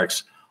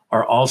sharks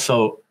are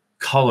also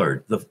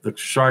colored. The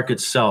shark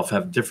itself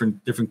have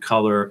different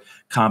color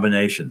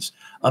combinations.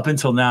 Up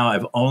until now,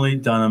 I've only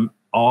done them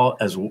all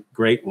as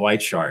great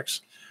white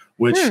sharks,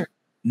 which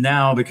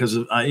now, because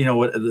of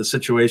what the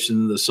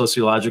situation, the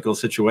sociological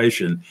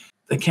situation,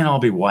 they can't all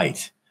be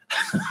white.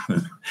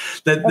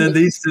 There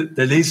needs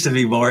to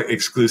be more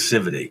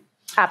exclusivity.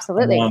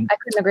 Absolutely. I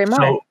couldn't agree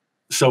more.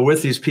 So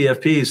with these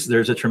PFPs,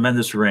 there's a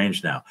tremendous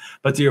range now.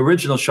 But the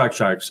original sharks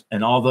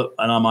and on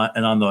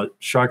the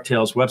Shark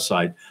Tales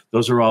website,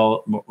 those are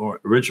all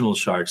more original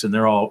sharks, and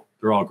they're all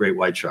great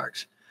white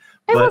sharks.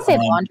 I will say,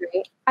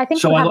 Andre, I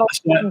think you have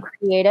been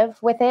creative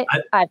with it.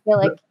 I feel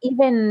like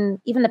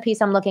even the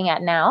piece I'm looking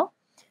at now,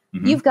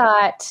 you've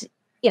got,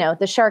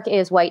 the shark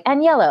is white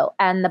and yellow,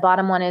 and the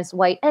bottom one is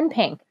white and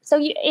pink. So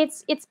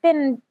it's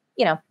been,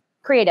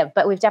 creative,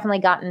 but we've definitely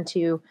gotten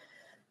to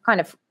kind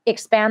of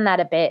expand that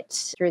a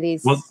bit through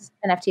these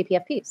NFT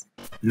PFPs.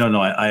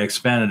 No, I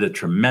expanded it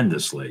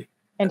tremendously.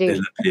 Indeed.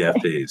 In the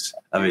PFPs.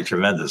 I mean,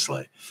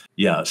 tremendously.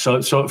 Yeah.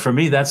 So for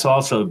me, that's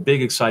also a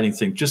big, exciting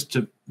thing, just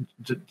to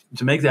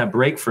make that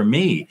break for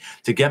me,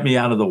 to get me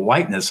out of the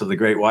whiteness of the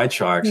great white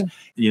sharks.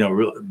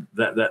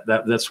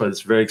 That's why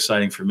it's very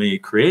exciting for me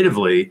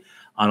creatively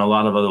on a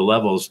lot of other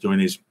levels, doing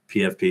these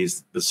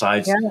PFPs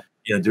besides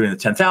doing the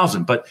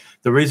 10,000. But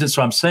the reason,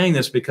 so I'm saying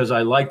this because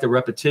I like the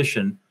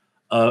repetition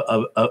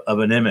of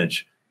an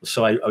image.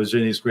 So I was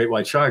doing these great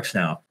white sharks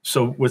now.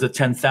 So with a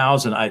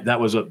 10,000,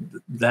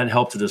 that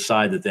helped to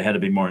decide that they had to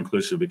be more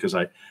inclusive, because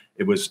I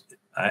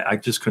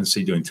just couldn't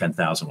see doing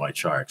 10,000 white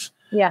sharks.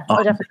 Yeah,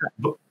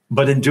 definitely.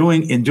 But in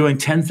doing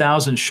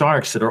 10,000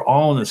 sharks that are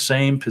all in the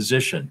same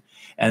position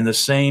and the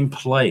same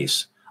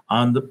place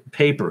on the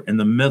paper in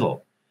the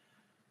middle,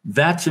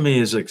 that to me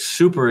is like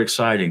super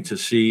exciting to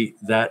see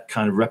that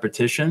kind of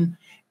repetition,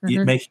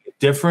 making it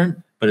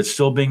different, but it's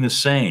still being the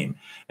same.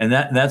 And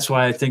that's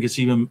why I think it's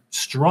even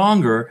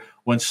stronger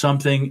when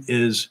something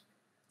is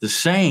the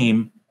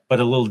same, but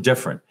a little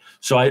different.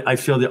 So I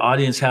feel the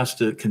audience has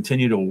to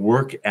continue to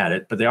work at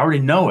it, but they already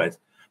know it,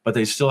 but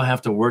they still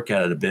have to work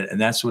at it a bit. And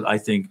that's what I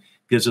think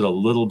gives it a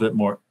little bit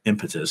more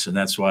impetus. And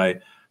that's why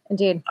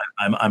indeed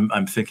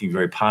I'm thinking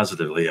very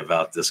positively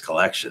about this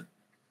collection.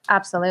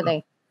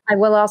 Absolutely. I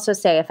will also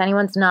say, if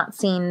anyone's not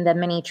seen the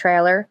mini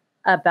trailer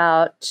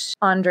about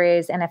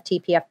Andre's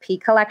NFT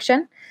PFP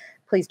collection,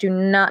 please do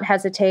not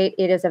hesitate.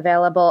 It is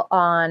available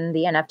on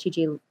the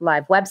NFTG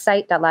live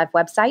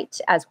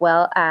website, as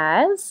well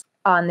as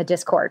on the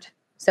Discord.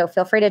 So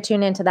feel free to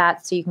tune into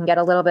that so you can get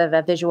a little bit of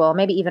a visual,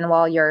 maybe even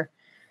while you're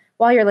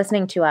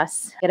listening to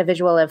us, get a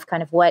visual of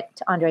kind of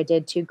what Andre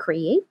did to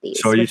create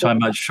these. So are you talking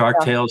about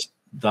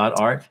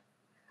sharktales.art?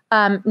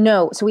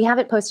 No. So we have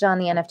it posted on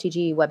the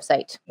NFTG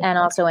website and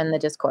also in the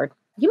Discord.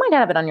 You might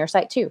have it on your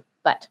site too,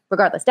 but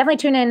regardless, definitely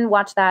tune in,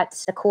 watch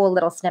that. A cool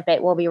little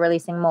snippet. We'll be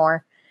releasing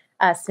more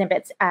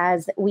snippets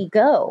as we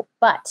go.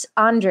 But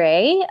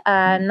Andre,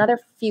 another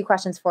few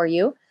questions for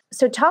you.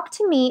 So talk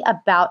to me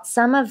about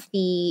some of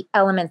the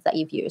elements that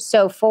you've used.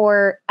 So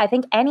for, I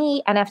think,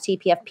 any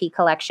NFT PFP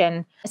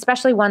collection,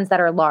 especially ones that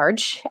are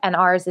large, and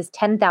ours is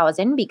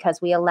 10,000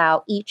 because we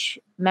allow each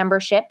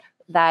membership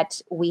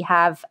that we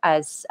have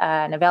as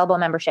an available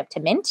membership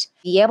to mint,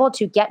 be able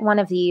to get one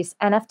of these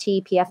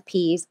NFT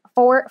PFPs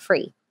for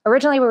free.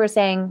 Originally, we were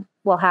saying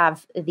we'll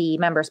have the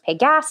members pay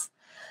gas.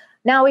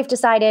 Now we've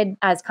decided,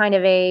 as kind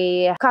of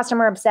a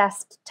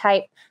customer-obsessed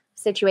type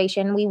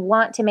situation, we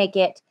want to make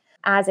it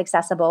as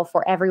accessible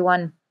for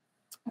everyone.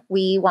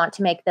 We want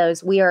to make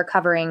those, we are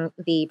covering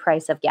the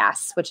price of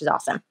gas, which is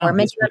awesome. We're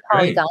minting on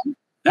Polygon.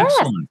 Yes,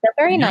 they're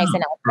very nice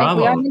announcement.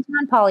 Bravo. We are minting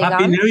on Polygon.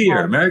 Happy New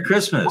Year. Merry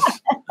Christmas.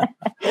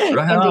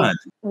 Right on.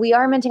 We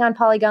are minting on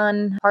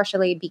Polygon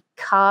partially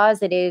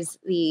because it is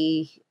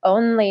the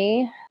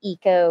only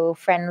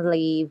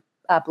eco-friendly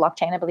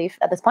blockchain, I believe,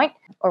 at this point,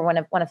 or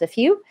one of the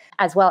few,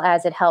 as well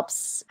as it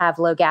helps have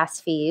low gas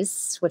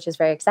fees, which is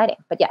very exciting.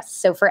 But yes,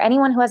 so for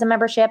anyone who has a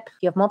membership, if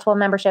you have multiple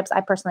memberships,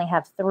 I personally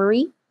have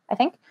 3, I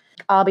think.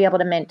 I'll be able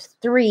to mint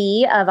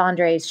 3 of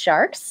Andre's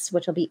sharks,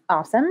 which will be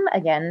awesome,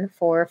 again,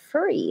 for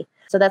free.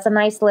 So that's a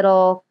nice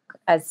little,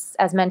 as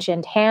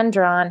mentioned,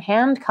 hand-drawn,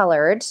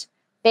 hand-colored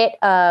bit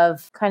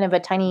of kind of a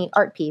tiny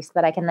art piece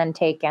that I can then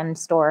take and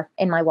store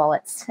in my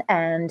wallets,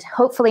 and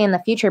hopefully in the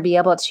future be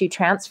able to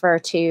transfer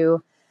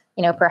to,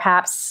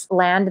 perhaps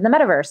land in the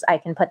metaverse. I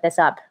can put this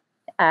up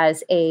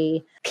as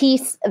a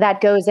piece that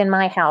goes in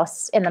my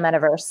house in the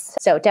metaverse.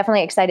 So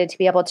definitely excited to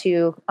be able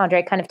to,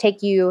 Andre, kind of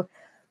take you.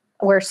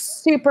 We're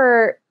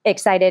super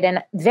excited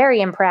and very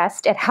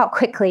impressed at how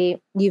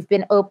quickly you've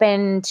been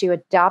open to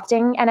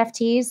adopting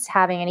NFTs,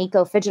 having an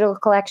Phygital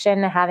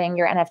collection, having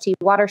your NFT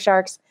water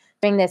sharks,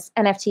 doing this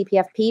NFT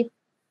PFP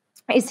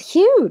is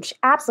huge,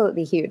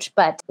 absolutely huge.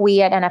 But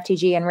we at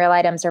NFTG and Real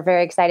Items are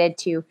very excited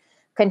to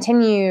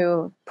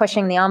continue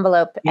pushing the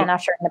envelope and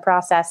ushering the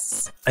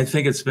process. I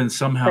think it's been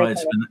somehow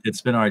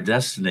it's been our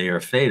destiny or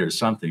fate or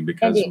something,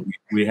 because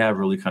we have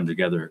really come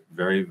together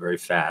very, very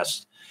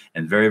fast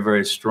and very,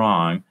 very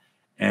strong,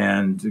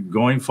 and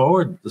going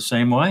forward the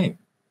same way.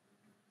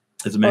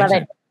 It's amazing.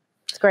 Love it.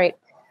 It's great.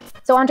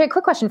 So Andre,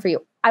 quick question for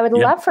you. I would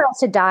love for us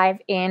to dive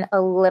in a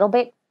little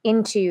bit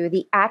into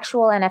the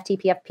actual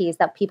NFT PFPs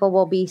that people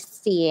will be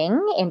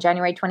seeing in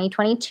January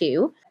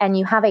 2022. And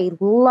you have a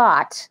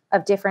lot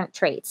of different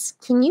traits.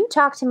 Can you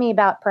talk to me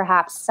about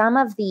perhaps some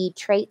of the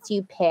traits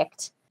you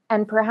picked,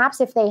 and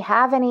perhaps if they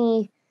have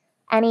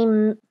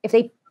if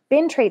they've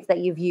been traits that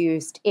you've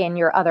used in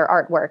your other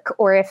artwork,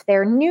 or if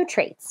they're new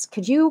traits?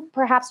 Could you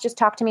perhaps just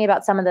talk to me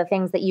about some of the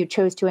things that you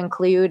chose to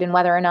include, and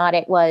whether or not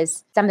it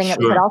was something that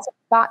we could also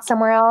spot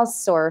somewhere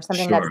else, or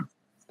something that's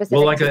specific?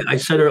 Well, like I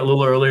said a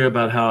little earlier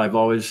about how I've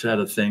always had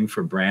a thing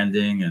for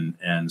branding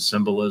and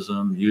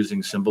symbolism,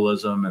 using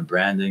symbolism and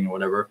branding or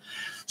whatever.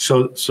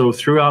 So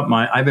throughout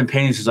I've been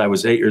painting since I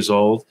was 8 years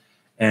old,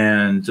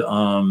 and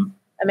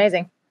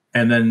amazing.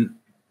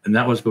 And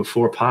that was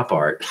before pop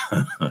art.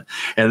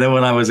 And then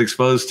when I was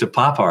exposed to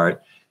pop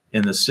art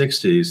in the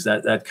 60s,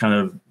 that kind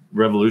of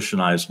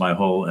revolutionized my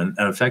whole and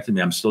affected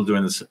me. I'm still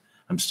doing this.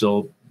 I'm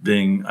still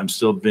being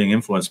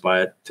influenced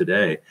by it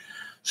today.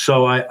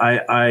 So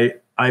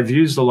I've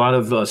used a lot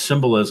of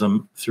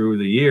symbolism through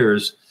the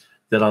years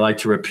that I like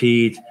to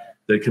repeat.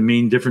 They can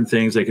mean different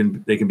things. They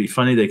can be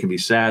funny. They can be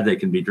sad. They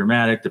can be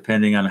dramatic,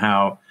 depending on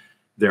how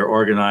they're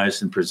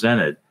organized and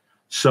presented.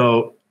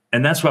 So,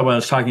 and that's why when I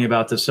was talking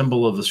about the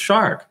symbol of the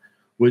shark,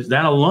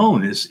 that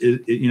alone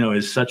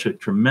is such a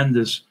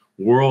tremendous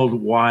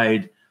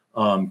worldwide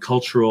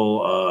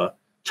cultural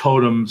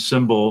totem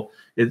symbol.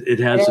 It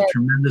has a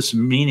tremendous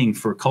meaning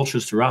for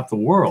cultures throughout the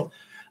world.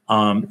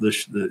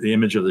 The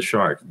image of the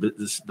shark,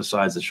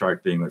 besides the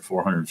shark being like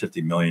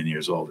 450 million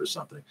years old or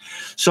something.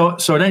 So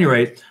at any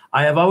rate,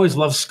 I have always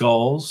loved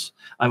skulls.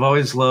 I've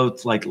always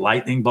loved like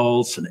lightning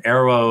bolts and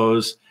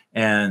arrows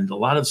and a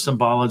lot of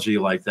symbology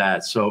like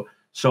that. So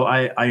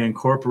I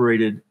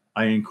incorporated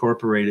a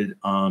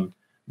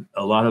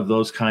lot of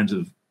those kinds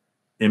of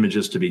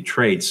images to be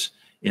traits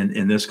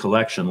in this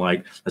collection,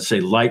 like let's say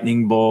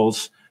lightning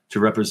bolts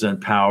to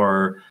represent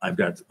power. I've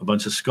got a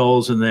bunch of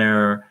skulls in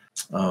there.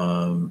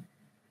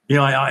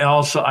 I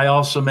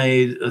also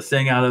made a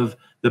thing out of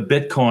the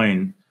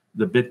Bitcoin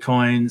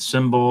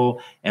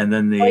symbol, and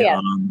then the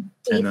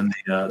and then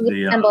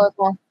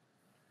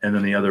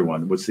the other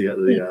one. What's the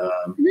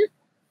Ethereum.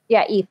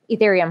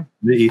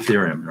 The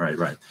Ethereum, right.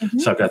 Mm-hmm.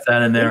 So I've got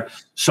that in there.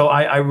 So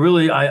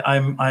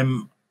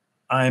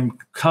I'm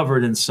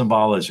covered in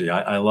symbology.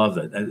 I love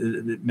it.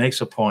 It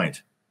makes a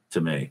point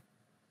to me.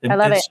 I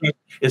love it.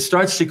 It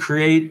starts to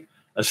create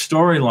a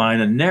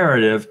storyline, a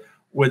narrative,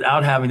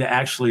 without having to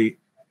actually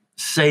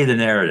say the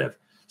narrative.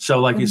 So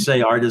like you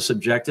say, art is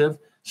subjective.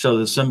 So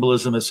the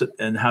symbolism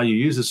and how you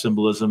use the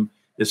symbolism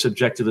is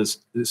subjective as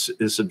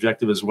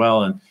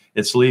well. And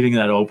it's leaving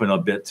that open a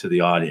bit to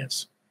the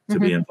audience to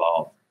be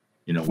involved.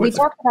 We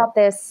talked about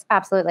this.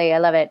 Absolutely. I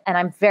love it. And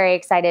I'm very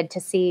excited to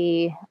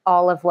see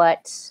all of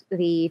what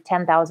the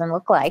 10,000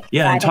 look like.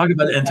 Yeah. And talk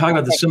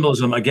about the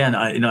symbolism again.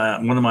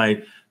 One of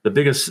the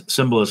biggest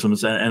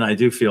symbolisms, and I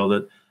do feel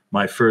that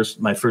my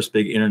first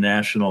big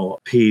international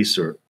piece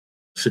or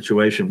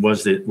situation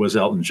was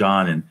Elton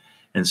John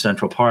in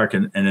Central Park.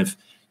 And if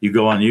you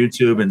go on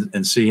YouTube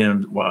and see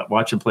him,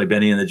 watch him play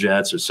Benny and the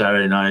Jets or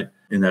Saturday Night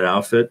in that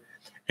outfit.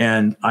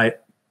 And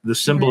the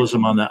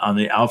symbolism on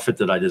the outfit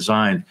that I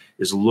designed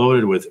is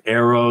loaded with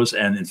arrows.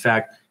 And in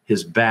fact,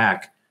 his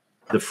back,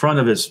 the front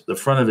of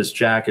his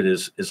jacket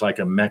is like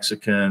a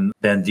Mexican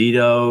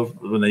bandito.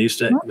 When they used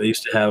to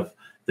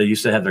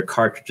have their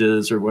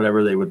cartridges or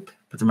whatever, they would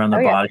put them around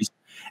their bodies.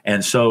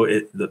 And so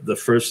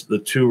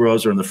the two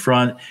rows are in the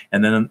front,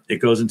 and then it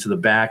goes into the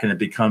back, and it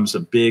becomes a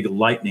big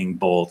lightning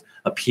bolt,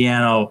 a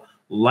piano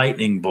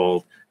lightning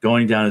bolt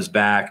going down his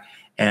back.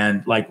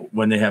 And like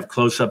when they have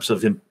close-ups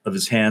of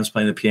his hands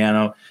playing the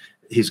piano,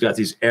 he's got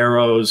these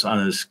arrows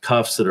on his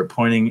cuffs that are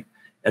pointing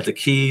at the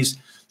keys.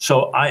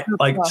 So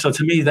so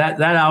to me, that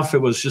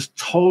outfit was just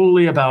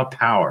totally about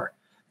power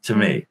to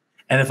me.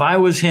 And if I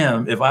was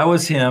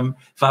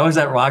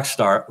that rock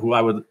star, who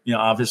I would,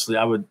 obviously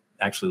I would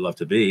actually love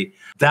to be.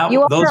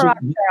 You are a rock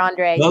star,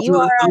 Andre. You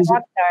are a rock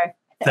star.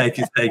 Thank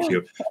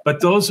you.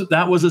 But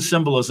that was a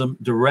symbolism,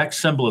 direct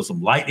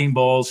symbolism, lightning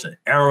bolts and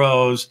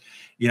arrows,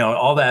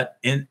 all that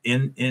in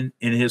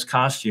his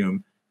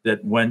costume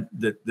that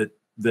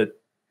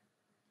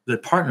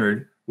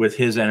partnered with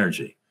his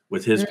energy,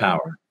 with his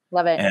power.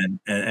 Love it.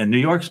 And New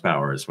York's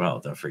power as well.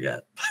 Don't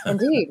forget.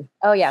 Indeed.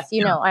 Oh yes.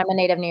 I'm a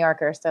native New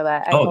Yorker, so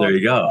that. There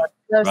you go.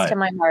 Close to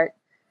my heart.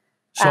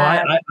 So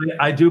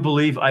I do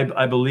believe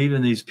I believe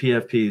in these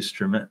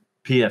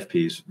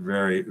PFPs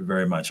very,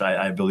 very much.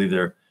 I believe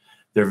they're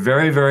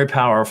very, very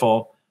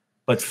powerful,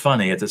 but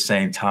funny at the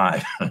same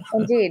time.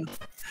 Indeed.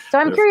 So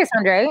I'm curious,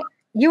 Andre.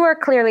 You are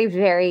clearly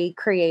very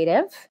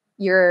creative.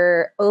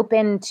 You're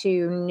open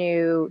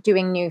to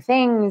doing new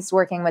things,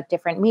 working with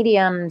different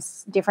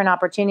mediums, different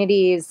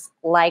opportunities,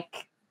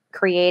 like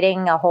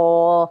creating a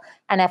whole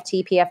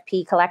NFT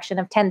PFP collection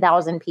of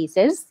 10,000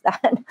 pieces.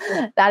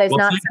 That is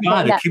not. Thank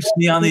God. It keeps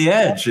me on the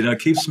edge. It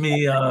keeps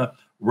me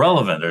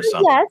relevant or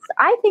something. Yes,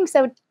 I think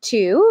so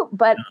too.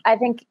 But I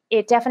think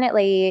it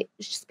definitely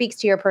speaks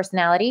to your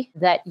personality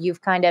that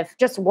you've kind of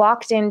just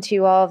walked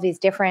into all of these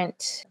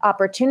different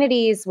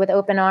opportunities with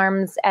open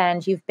arms.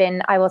 And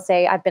I will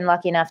say, I've been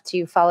lucky enough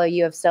to follow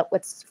you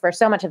for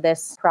so much of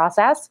this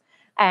process.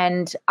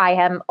 And I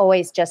am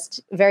always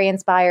just very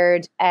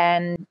inspired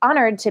and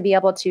honored to be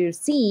able to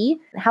see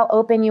how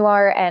open you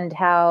are and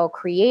how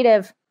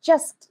creative,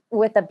 just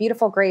with a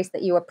beautiful grace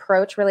that you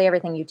approach really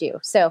everything you do.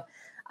 So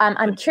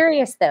I'm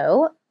curious,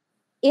 though,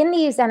 in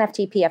these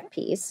NFT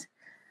PFPs,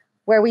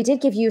 where we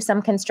did give you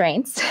some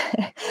constraints,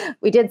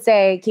 we did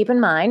say, keep in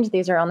mind,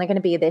 these are only going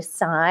to be this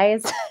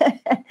size.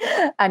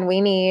 And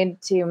we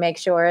need to make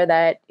sure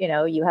that,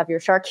 you have your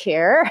shark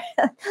here.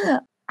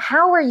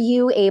 How are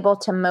you able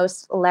to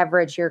most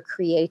leverage your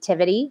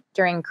creativity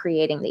during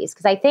creating these?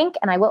 Because I think,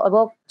 and I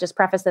will just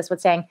preface this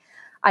with saying,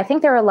 I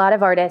think there are a lot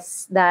of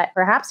artists that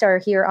perhaps are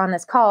here on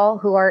this call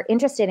who are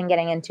interested in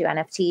getting into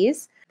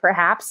NFTs,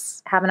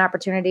 perhaps have an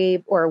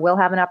opportunity or will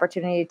have an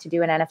opportunity to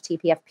do an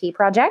NFT PFP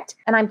project.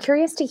 And I'm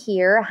curious to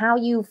hear how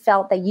you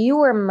felt that you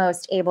were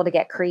most able to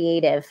get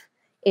creative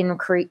in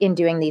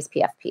doing these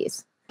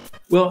PFPs.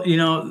 Well,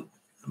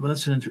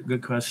 that's a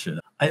good question.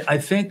 I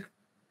think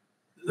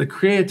the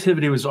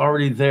creativity was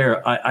already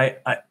there.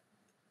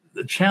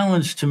 The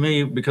challenge to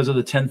me, because of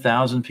the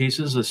 10,000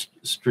 pieces,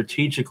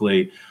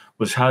 strategically,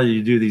 was how do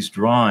you do these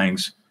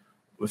drawings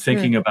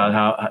thinking about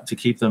how to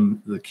keep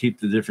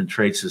the different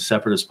traits as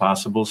separate as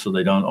possible so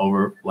they don't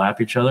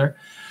overlap each other.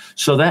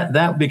 So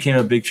that became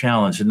a big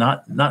challenge, and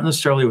not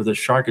necessarily with the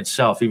shark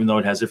itself, even though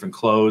it has different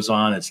clothes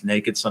on, it's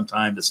naked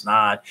sometimes, it's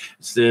not,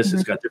 it's this,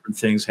 it's got different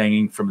things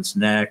hanging from its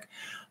neck.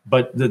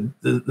 But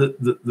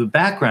the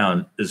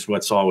background is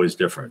what's always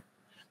different.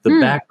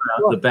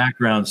 The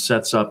background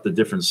sets up the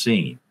different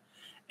scene.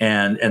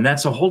 And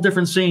that's a whole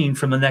different scene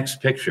from the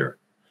next picture.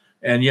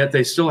 And yet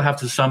they still have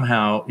to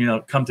somehow,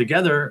 come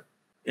together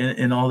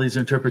in all these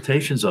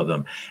interpretations of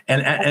them.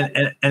 And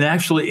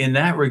actually in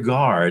that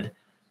regard,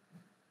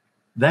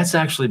 that's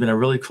actually been a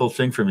really cool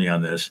thing for me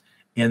on this,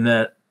 in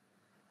that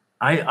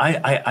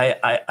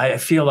I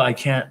feel I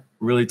can't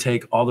really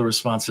take all the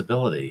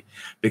responsibility,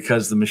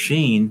 because the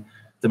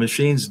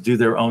machines do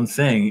their own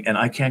thing and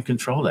I can't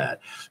control that.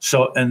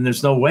 So, and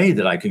there's no way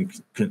that I can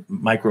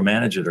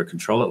micromanage it or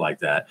control it like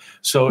that.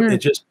 So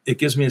it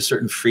gives me a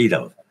certain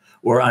freedom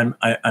where I'm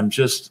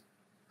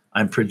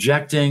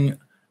projecting,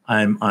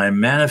 I'm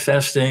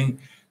manifesting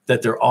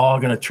that they're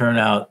all going to turn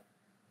out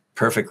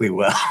perfectly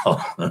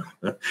well,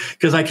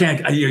 because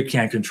you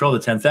can't control the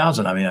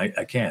 10,000. I mean,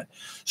 I can't.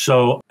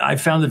 So I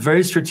found it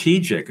very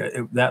strategic.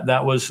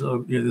 That was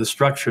the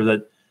structure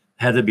that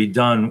had to be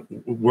done.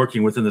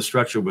 Working within the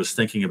structure was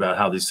thinking about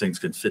how these things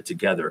can fit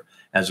together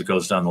as it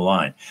goes down the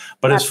line.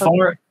 But Absolutely.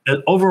 As far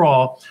as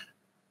overall,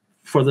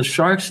 for the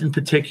sharks in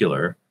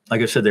particular,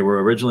 like I said, they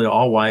were originally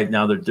all white.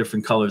 Now they're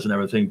different colors and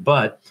everything.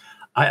 But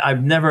I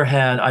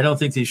don't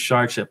think these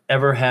sharks have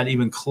ever had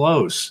even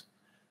close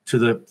to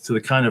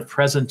the kind of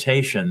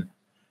presentation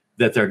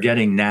that they're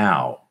getting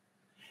now,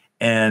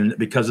 and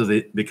because of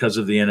the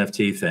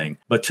NFT thing.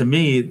 But to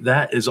me,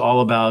 that is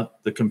all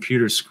about the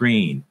computer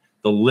screen,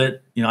 the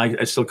lit.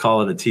 I still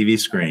call it a TV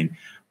screen,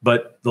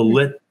 but the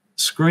lit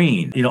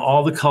screen.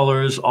 All the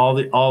colors, all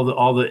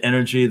the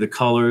energy, the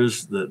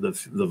colors,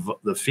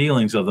 the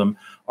feelings of them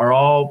are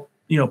all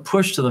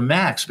pushed to the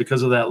max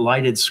because of that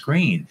lighted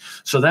screen.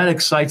 So that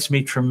excites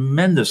me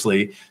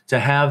tremendously to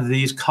have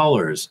these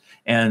colors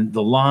and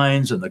the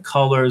lines and the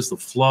colors, the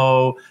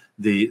flow,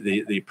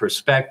 the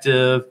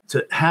perspective,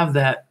 to have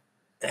that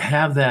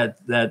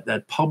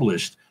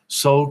published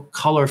so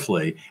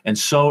colorfully and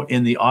so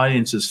in the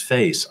audience's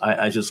face.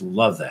 I just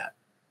love that.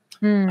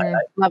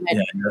 Love it.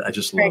 Yeah, I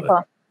just Very love cool.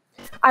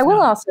 it. I will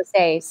also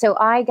say, so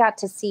I got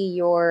to see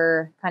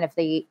your kind of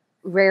the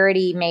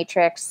rarity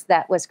matrix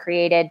that was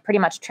created, pretty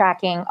much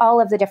tracking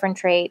all of the different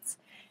traits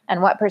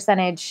and what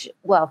percentage,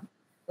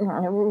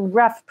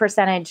 rough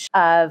percentage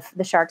of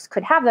the sharks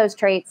could have those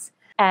traits.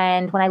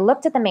 And when I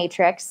looked at the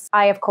matrix,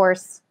 I, of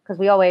course, because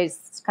we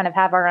always kind of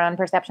have our own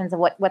perceptions of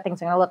what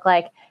things are going to look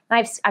like.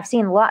 And I've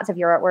seen lots of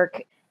your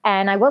artwork.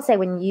 And I will say,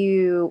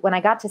 when I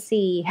got to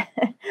see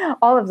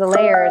all of the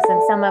layers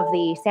and some of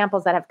the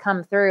samples that have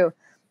come through,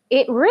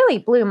 it really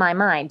blew my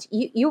mind.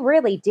 You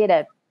really did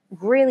a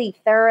really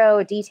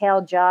thorough,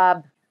 detailed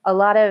job. A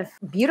lot of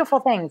beautiful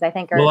things, I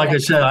think. Well, like I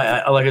said,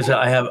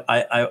 I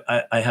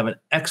have an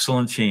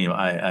excellent team.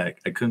 I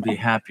couldn't be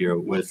happier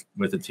with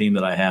the team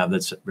that I have.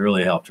 That's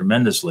really helped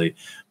tremendously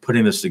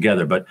putting this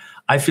together. But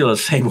I feel the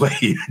same way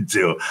you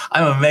do.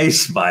 I'm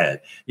amazed by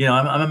it.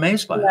 I'm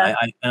amazed by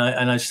it.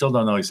 And I still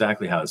don't know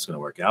exactly how it's going to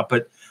work out.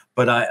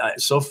 But I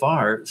so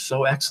far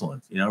so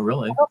excellent.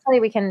 Really. Hopefully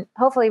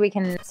we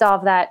can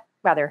solve that.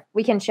 Rather,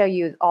 we can show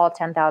you all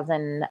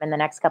 10,000 in the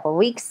next couple of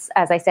weeks.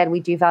 As I said, we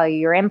do value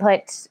your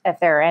input.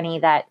 If there are any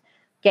that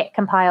get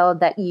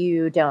compiled that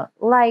you don't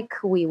like,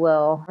 we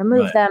will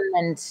remove them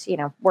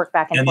and work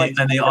back and forth.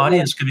 And the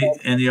audience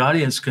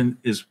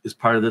is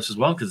part of this as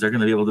well, because they're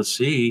going to be able to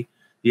see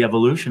the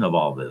evolution of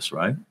all this,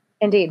 right?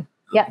 Indeed.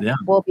 Yeah.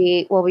 We'll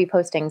be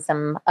posting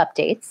some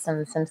updates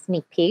and some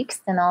sneak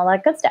peeks and all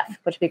that good stuff,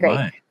 which would be great.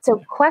 Right.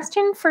 So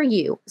question for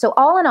you. So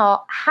all in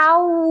all,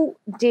 how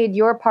did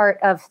your part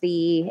of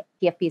the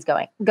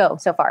PFPs go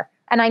so far?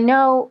 And I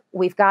know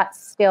we've got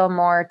still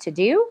more to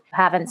do.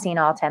 Haven't seen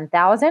all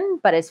 10,000,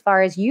 but as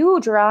far as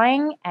you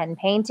drawing and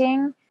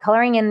painting,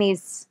 coloring in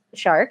these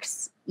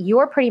sharks,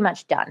 you're pretty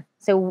much done.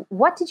 So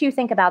what did you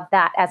think about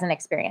that as an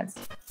experience?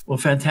 Well,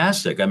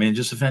 fantastic. I mean,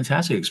 just a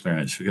fantastic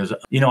experience, because,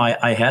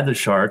 I had the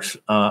sharks,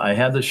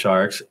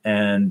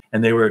 and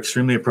they were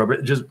extremely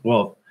appropriate.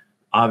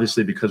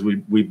 Obviously, because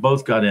we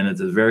both got in at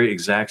the very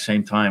exact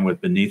same time with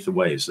Beneath the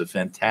Waves, the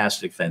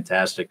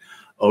fantastic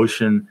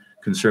ocean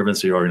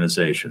conservancy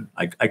organization.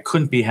 I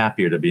couldn't be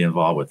happier to be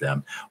involved with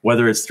them,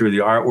 whether it's through the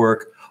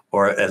artwork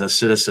or as a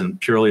citizen,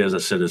 purely as a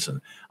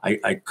citizen.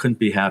 I couldn't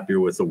be happier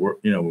with the work,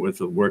 with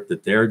the work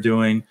that they're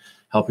doing,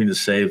 helping to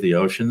save the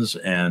oceans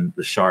and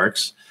the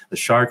sharks. The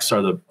sharks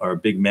are a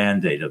big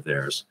mandate of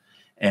theirs.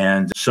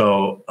 And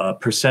so the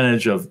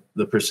percentage of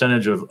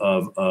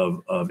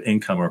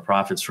income or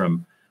profits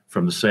from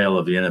the sale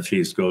of the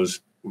NFTs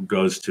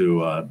goes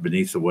to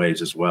Beneath the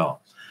Waves as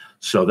well.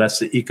 So that's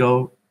the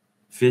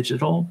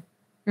Phygital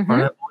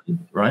part of it,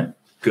 right?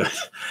 Good.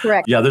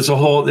 Correct. Yeah, there's a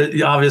whole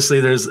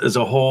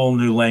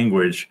new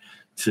language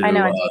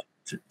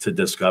to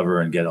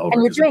discover and get over.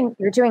 And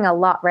you're doing a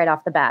lot right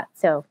off the bat.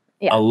 So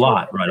Yeah. A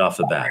lot right off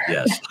the bat,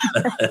 yes.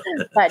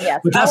 But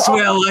yes. But that's the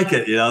way I like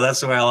it, that's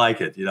the way I like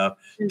it,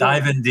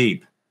 Dive in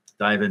deep.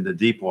 Dive into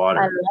deep water.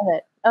 I love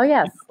it. Oh,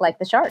 yes, like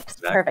the sharks.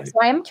 Exactly. Perfect. So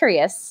I am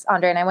curious,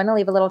 Andre, and I want to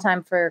leave a little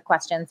time for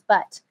questions.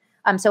 But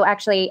so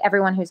actually,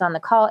 everyone who's on the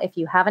call, if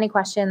you have any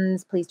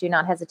questions, please do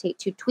not hesitate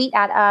to tweet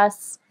at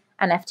us,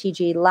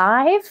 NFTG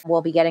Live.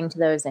 We'll be getting to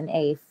those in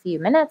a few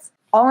minutes.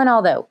 All in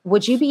all, though,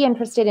 would you be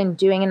interested in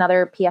doing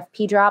another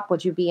PFP drop?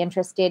 Would you be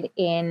interested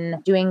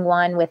in doing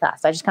one with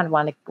us? I just kind of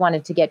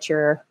wanted to get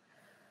your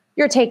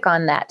take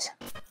on that.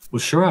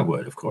 Well, sure I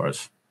would, of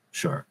course.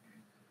 Sure.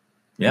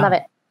 Yeah. Love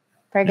it.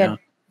 Very good. Yeah.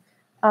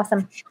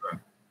 Awesome. Sure.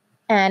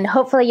 And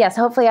hopefully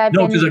I've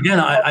been... because again,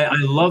 I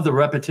love the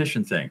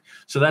repetition thing.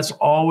 So that's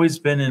always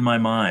been in my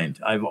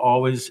mind. I've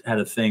always had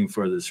a thing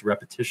for this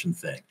repetition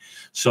thing.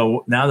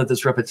 So now that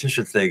this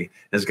repetition thing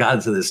has gotten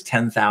to this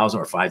 10,000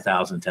 or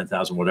 5,000,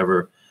 10,000,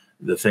 whatever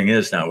the thing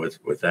is now with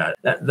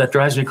that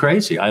drives me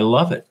crazy. I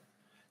love it.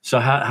 So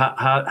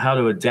how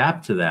to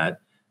adapt to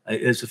that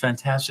is a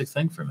fantastic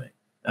thing for me.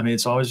 I mean,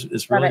 it's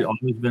really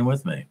always been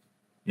with me.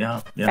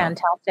 Yeah.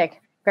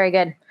 Fantastic. Very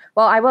good.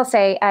 Well, I will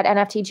say at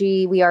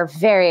NFTG, we are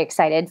very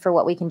excited for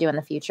what we can do in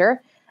the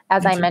future.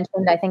 As I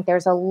mentioned, I think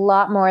there's a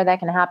lot more that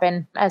can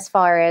happen as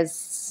far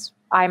as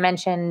I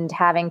mentioned,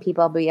 having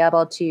people be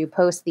able to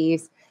post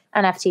these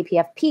NFT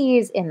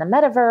PFPs in the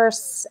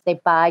metaverse. They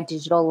buy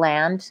digital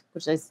land,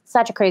 which is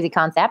such a crazy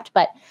concept,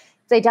 but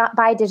they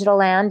buy digital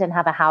land and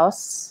have a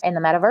house in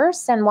the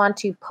metaverse and want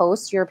to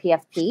post your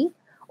PFP,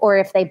 or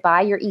if they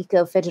buy your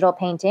eco Phygital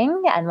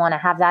painting and want to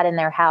have that in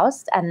their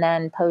house and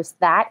then post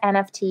that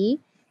NFT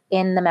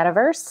in the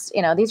metaverse.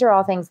 These are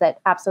all things that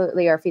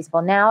absolutely are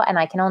feasible now. And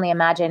I can only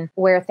imagine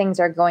where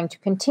things are going to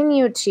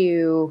continue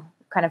to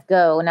kind of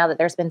go now that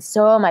there's been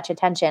so much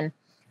attention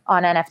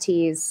on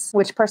NFTs,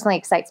 which personally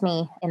excites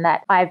me in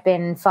that I've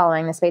been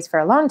following the space for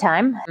a long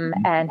time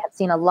and have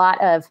seen a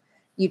lot of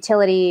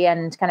utility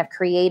and kind of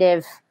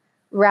creative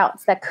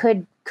routes that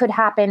could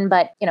happen.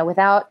 But,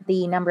 without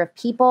the number of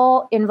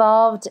people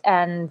involved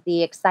and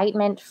the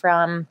excitement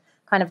from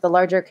kind of the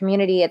larger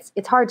community,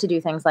 it's hard to do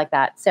things like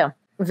that. So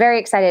very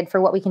excited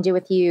for what we can do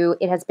with you.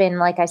 It has been,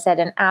 like I said,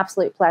 an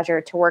absolute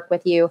pleasure to work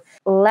with you.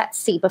 Let's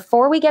see.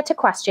 Before we get to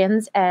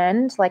questions,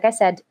 and like I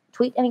said,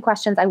 tweet any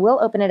questions. I will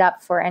open it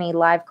up for any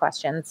live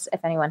questions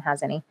if anyone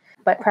has any.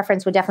 But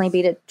preference would definitely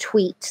be to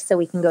tweet so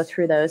we can go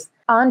through those.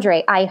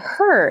 Andre, I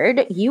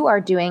heard you are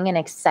doing an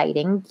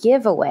exciting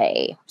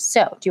giveaway.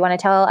 So do you want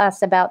to tell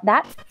us about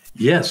that?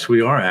 Yes,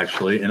 we are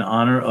actually in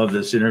honor of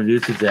this interview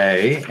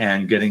today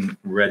and getting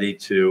ready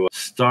to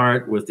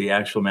start with the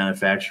actual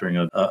manufacturing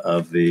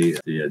of the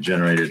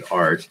generated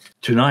art.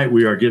 Tonight,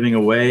 we are giving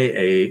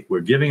away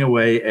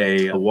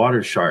a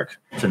water shark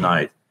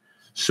tonight.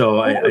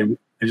 So I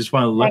just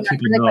want to let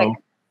people know.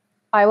 Quick.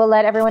 I will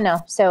let everyone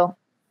know. So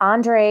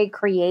Andre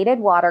created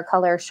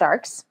watercolor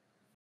sharks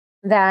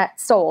that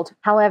sold.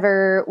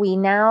 However, we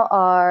now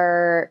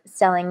are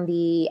selling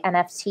the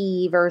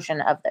NFT version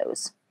of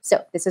those.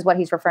 So this is what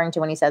he's referring to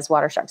when he says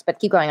water sharks. But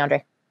keep going,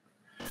 Andre.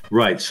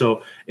 Right.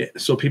 So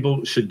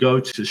people should go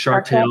to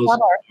Shark Tales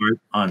Art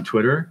on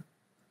Twitter.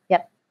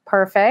 Yep.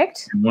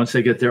 Perfect. And once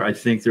they get there, I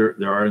think there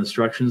are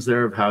instructions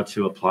there of how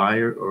to apply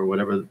or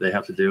whatever they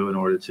have to do in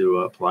order to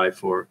apply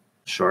for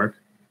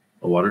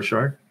a water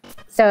shark.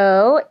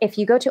 So if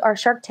you go to our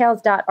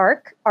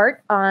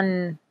sharktales.art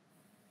on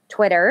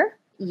Twitter,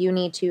 you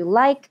need to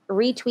like,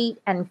 retweet,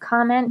 and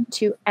comment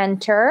to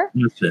enter.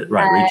 That's it.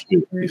 Right.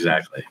 Retweet.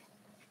 Exactly.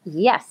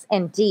 Yes,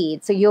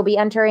 indeed. So you'll be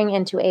entering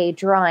into a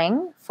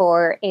drawing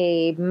for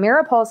a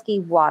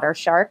Miripolsky water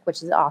shark,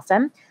 which is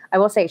awesome. I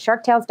will say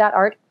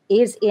sharktales.art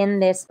is in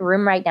this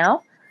room right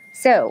now.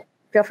 So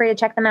feel free to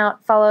check them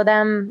out, follow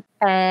them,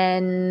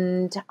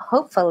 and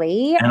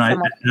hopefully. And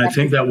I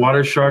think that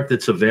water shark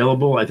that's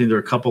available, I think there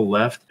are a couple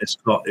left.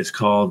 It's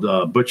called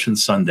Butch and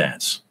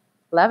Sundance.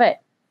 Love it.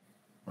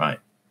 Right.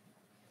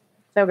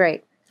 So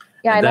great.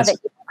 Yeah, I love it.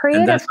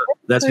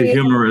 That's a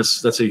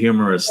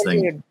humorous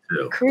thing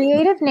too.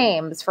 Creative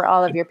names for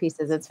all of your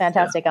pieces. It's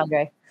fantastic, yeah.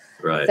 Andre.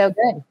 Right. So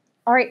good.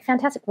 All right,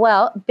 fantastic.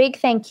 Well, big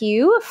thank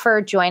you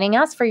for joining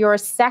us for your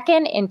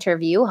second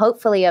interview,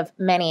 hopefully of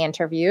many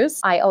interviews.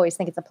 I always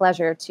think it's a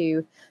pleasure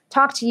to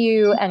talk to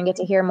you and get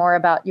to hear more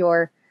about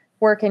your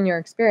work and your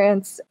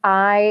experience.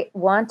 I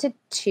wanted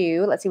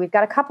to, let's see, we've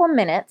got a couple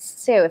minutes.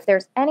 So if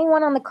there's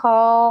anyone on the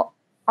call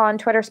on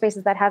Twitter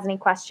Spaces that has any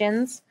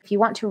questions, if you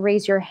want to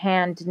raise your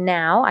hand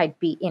now, I'd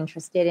be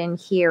interested in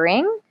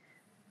hearing. You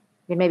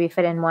could maybe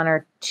fit in one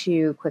or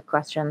two quick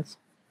questions.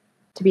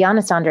 To be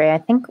honest, Andre, I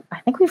think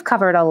we've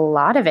covered a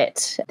lot of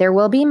it. There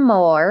will be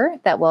more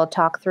that we'll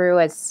talk through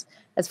as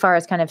far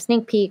as kind of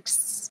sneak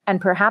peeks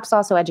and perhaps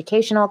also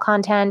educational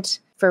content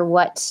for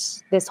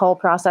what this whole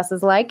process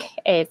is like.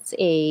 It's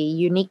a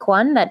unique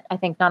one that I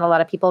think not a lot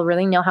of people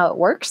really know how it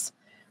works,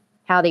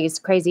 how these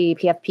crazy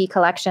PFP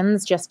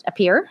collections just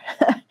appear.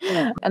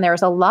 And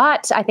there's a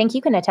lot, I think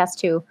you can attest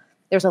to,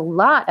 there's a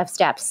lot of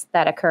steps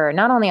that occur,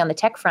 not only on the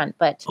tech front,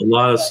 but a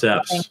lot of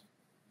steps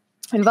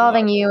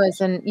involving you as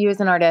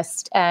an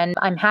artist. And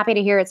I'm happy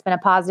to hear it's been a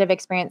positive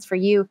experience for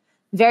you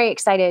very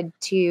excited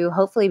to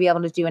hopefully be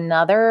able to do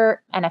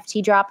another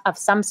NFT drop of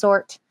some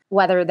sort,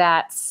 whether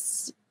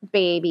that's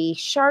baby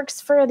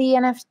sharks for the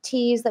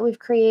NFTs that we've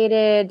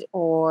created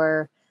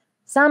or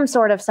some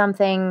sort of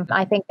something.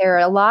 I think there are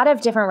a lot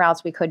of different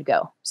routes we could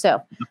go.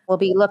 So we'll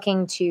be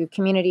looking to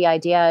community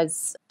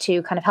ideas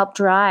to kind of help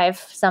drive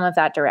some of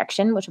that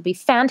direction, which will be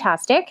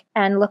fantastic.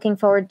 And looking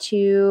forward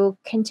to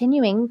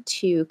continuing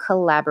to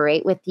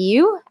collaborate with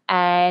you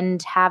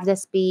and have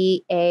this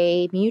be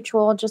a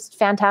mutual, just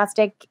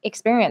fantastic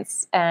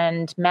experience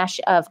and mesh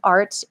of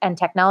art and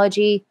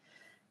technology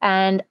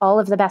and all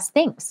of the best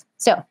things.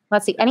 So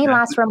let's see. Any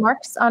last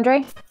remarks,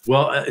 Andre?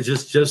 Well,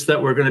 just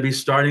that we're going to be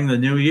starting the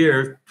new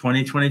year,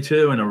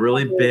 2022, in a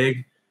really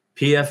big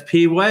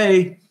PFP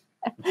way.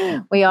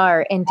 We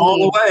are indeed. All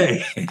the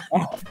way.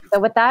 So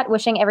with that,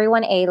 wishing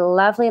everyone a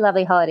lovely,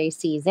 lovely holiday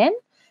season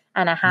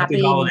and a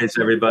happy holidays,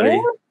 everybody.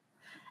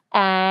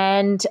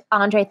 And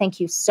Andre, thank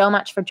you so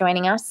much for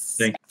joining us.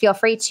 Feel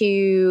free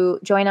to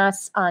join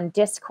us on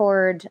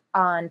Discord,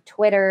 on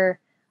Twitter,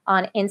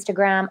 on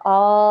Instagram,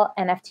 all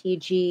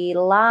NFTG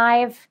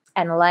live.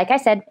 And like I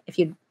said, if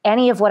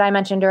any of what I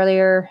mentioned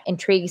earlier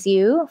intrigues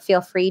you, feel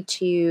free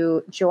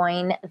to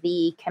join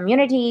the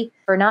community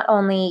for not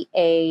only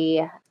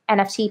several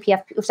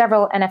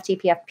NFT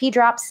PFP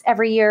drops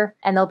every year,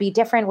 and they'll be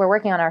different. We're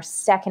working on our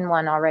second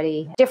one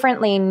already,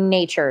 differently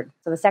natured.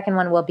 So the second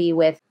one will be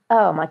with,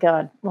 oh my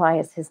God, why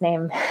is his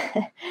name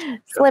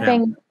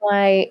slipping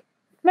my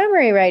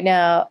memory right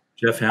now?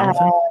 Jeff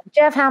Hamilton.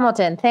 Jeff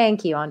Hamilton.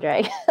 Thank you,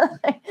 Andre.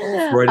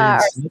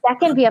 Our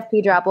second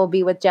PFP drop will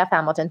be with Jeff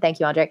Hamilton. Thank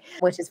you, Andre,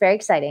 which is very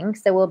exciting.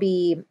 So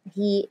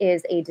he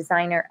is a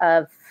designer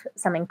of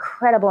some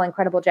incredible,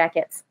 incredible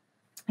jackets.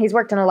 He's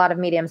worked in a lot of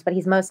mediums, but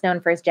he's most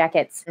known for his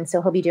jackets. And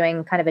so he'll be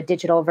doing kind of a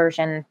digital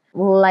version,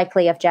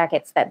 likely, of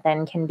jackets that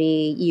then can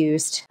be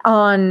used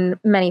on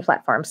many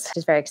platforms, which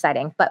is very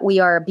exciting. But we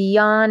are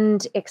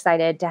beyond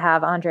excited to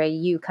have, Andre,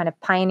 you kind of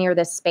pioneer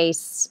this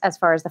space as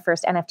far as the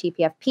first NFT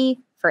PFP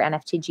for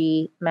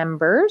NFTG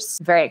members.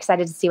 Very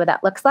excited to see what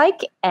that looks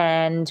like.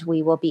 And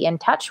we will be in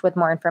touch with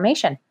more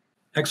information.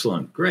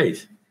 Excellent.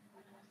 Great.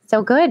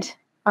 So good.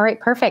 All right.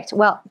 Perfect.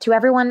 Well, to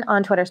everyone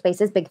on Twitter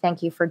Spaces, big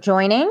thank you for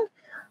joining.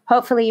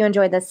 Hopefully you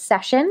enjoyed this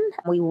session.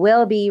 We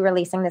will be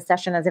releasing this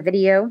session as a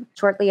video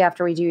shortly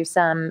after we do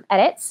some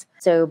edits.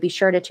 So be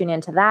sure to tune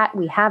into that.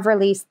 We have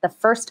released the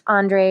first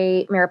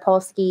Andre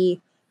Miripolsky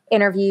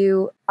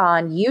interview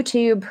on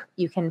YouTube.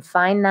 You can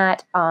find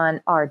that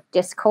on our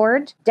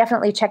Discord.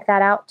 Definitely check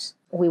that out.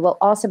 We will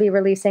also be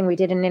releasing, we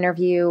did an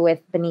interview with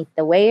Beneath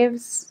the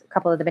Waves, a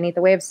couple of the Beneath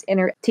the Waves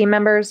team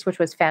members, which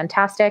was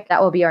fantastic.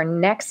 That will be our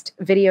next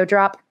video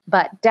drop,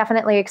 but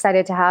definitely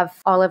excited to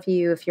have all of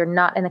you, if you're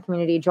not in the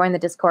community, join the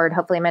Discord,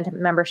 hopefully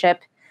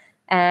membership,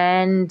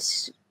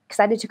 and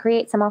excited to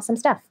create some awesome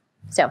stuff.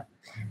 So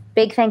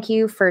big thank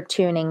you for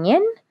tuning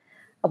in.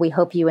 We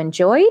hope you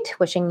enjoyed.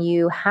 Wishing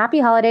you happy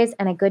holidays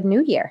and a good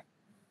new year.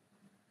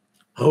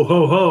 Ho,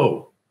 ho,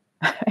 ho.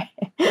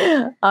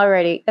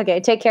 Alrighty. Okay.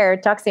 Take care.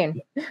 Talk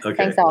soon. Okay.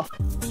 Thanks all.